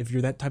about if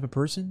you're that type of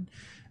person.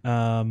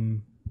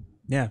 So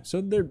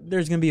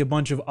there's going to be a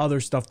bunch of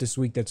other stuff this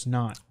week that's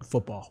not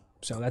football.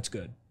 So that's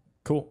good.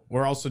 Cool.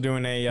 We're also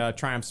doing a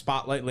Triumph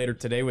Spotlight later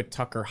today with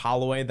Tucker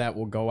Holloway that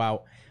will go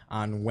out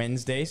on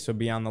Wednesday, so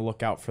be on the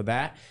lookout for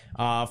that.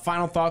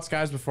 Final thoughts,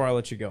 guys, before I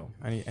let you go.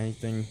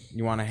 Anything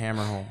you want to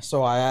hammer home?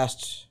 So I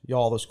asked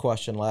y'all this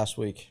question last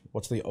week.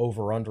 What's the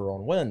over-under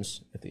on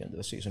wins at the end of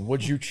the season?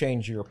 Would you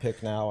change your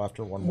pick now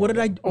after one more? I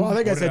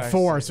think I said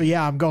 4, so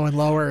yeah, I'm going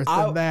lower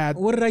than that.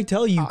 What did I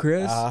tell you,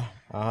 Chris?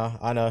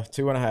 I know,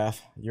 2.5.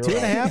 You're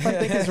 2.5, I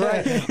think is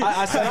right.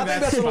 I think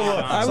that's what it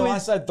was. So I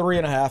said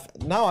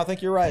 3.5. No, I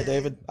think you're right,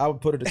 David. I would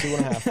put it at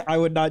 2.5. I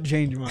would not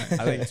change mine.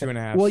 I think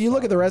 2.5. Well, you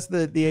look at the rest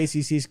of the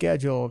ACC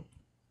schedule.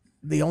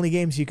 The only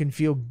games you can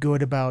feel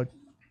good about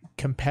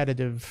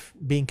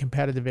being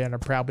competitive in are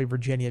probably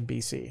Virginia and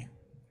BC.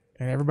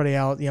 And everybody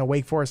else,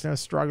 Wake Forest now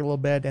struggled a little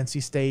bit.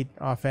 NC State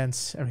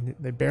offense,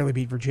 they barely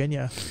beat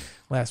Virginia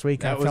last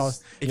week. I fell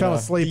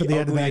asleep at the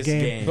end of that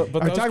game.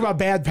 But I'm talking about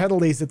bad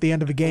penalties at the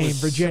end of a game.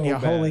 Virginia,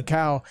 so holy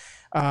cow.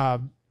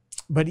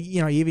 But,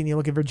 even you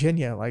look at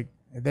Virginia, like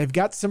they've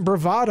got some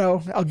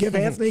bravado. I'll give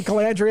Anthony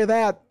Calandria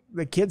that.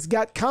 The kid's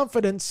got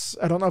confidence.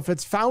 I don't know if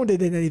it's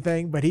founded in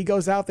anything, but he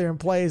goes out there and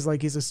plays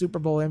like he's a Super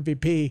Bowl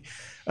MVP,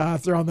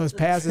 throwing those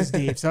passes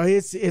deep. So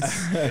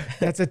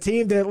that's a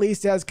team that at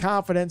least has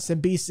confidence.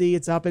 And BC,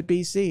 it's up at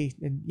BC,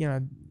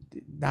 and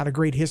not a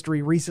great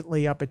history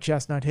recently up at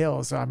Chestnut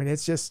Hill. So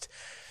it's just,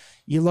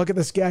 you look at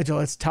the schedule,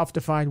 it's tough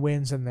to find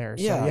wins in there.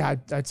 So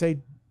I'd say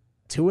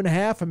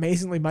 2.5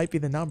 amazingly might be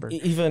the number.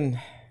 Even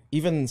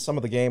even some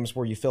of the games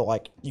where you feel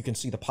like you can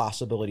see the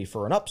possibility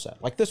for an upset,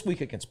 like this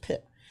week against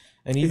Pitt.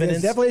 And even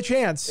There's definitely a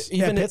chance.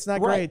 Even Pitt's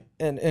not great.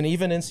 And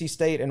even NC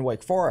State and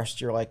Wake Forest,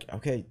 you're like,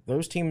 okay,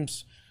 those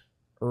teams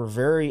are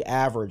very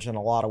average in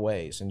a lot of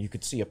ways, and you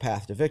could see a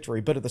path to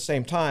victory. But at the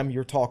same time,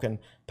 you're talking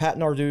Pat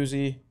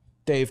Narduzzi,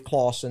 Dave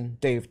Clawson,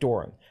 Dave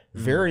Doran.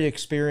 Very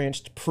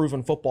experienced,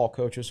 proven football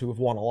coaches who have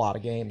won a lot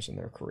of games in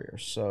their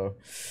careers. So,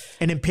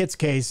 and in Pitt's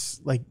case,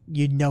 like,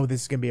 you know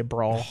this is going to be a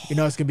brawl. You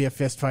know it's going to be a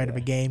fist fight of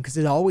a game, because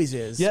it always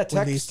is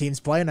when these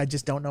teams play, and I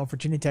just don't know if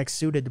Virginia Tech's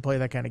suited to play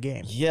that kind of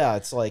game. Yeah,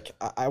 it's like,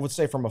 I would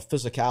say from a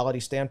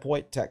physicality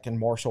standpoint, Tech and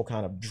Marshall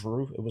kind of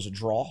drew. It was a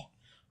draw.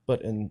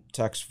 But in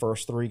Tech's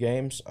first 3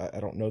 games, I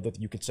don't know that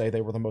you could say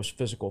they were the most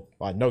physical.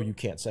 I know you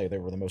can't say they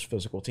were the most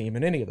physical team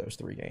in any of those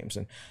 3 games.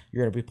 And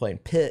you're going to be playing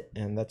Pitt,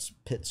 and that's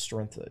Pitt's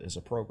strength as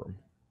a program.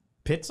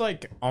 Pitt's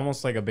like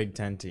almost like a Big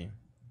Ten team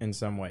in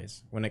some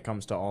ways when it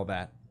comes to all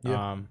that.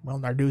 Yeah. Well,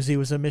 Narduzzi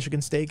was a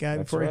Michigan State guy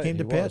before he came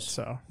to Pitt.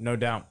 So no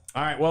doubt.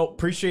 All right. Well,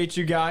 appreciate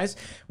you guys.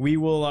 We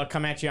will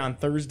come at you on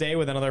Thursday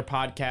with another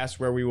podcast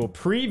where we will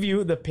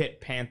preview the Pitt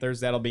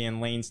Panthers. That'll be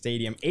in Lane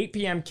Stadium, 8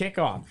 p.m.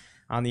 kickoff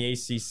on the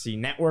ACC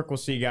Network. We'll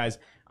see you guys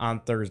on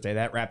Thursday.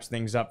 That wraps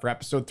things up for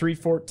episode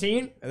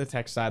 314 of the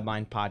Tech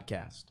Sideline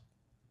podcast.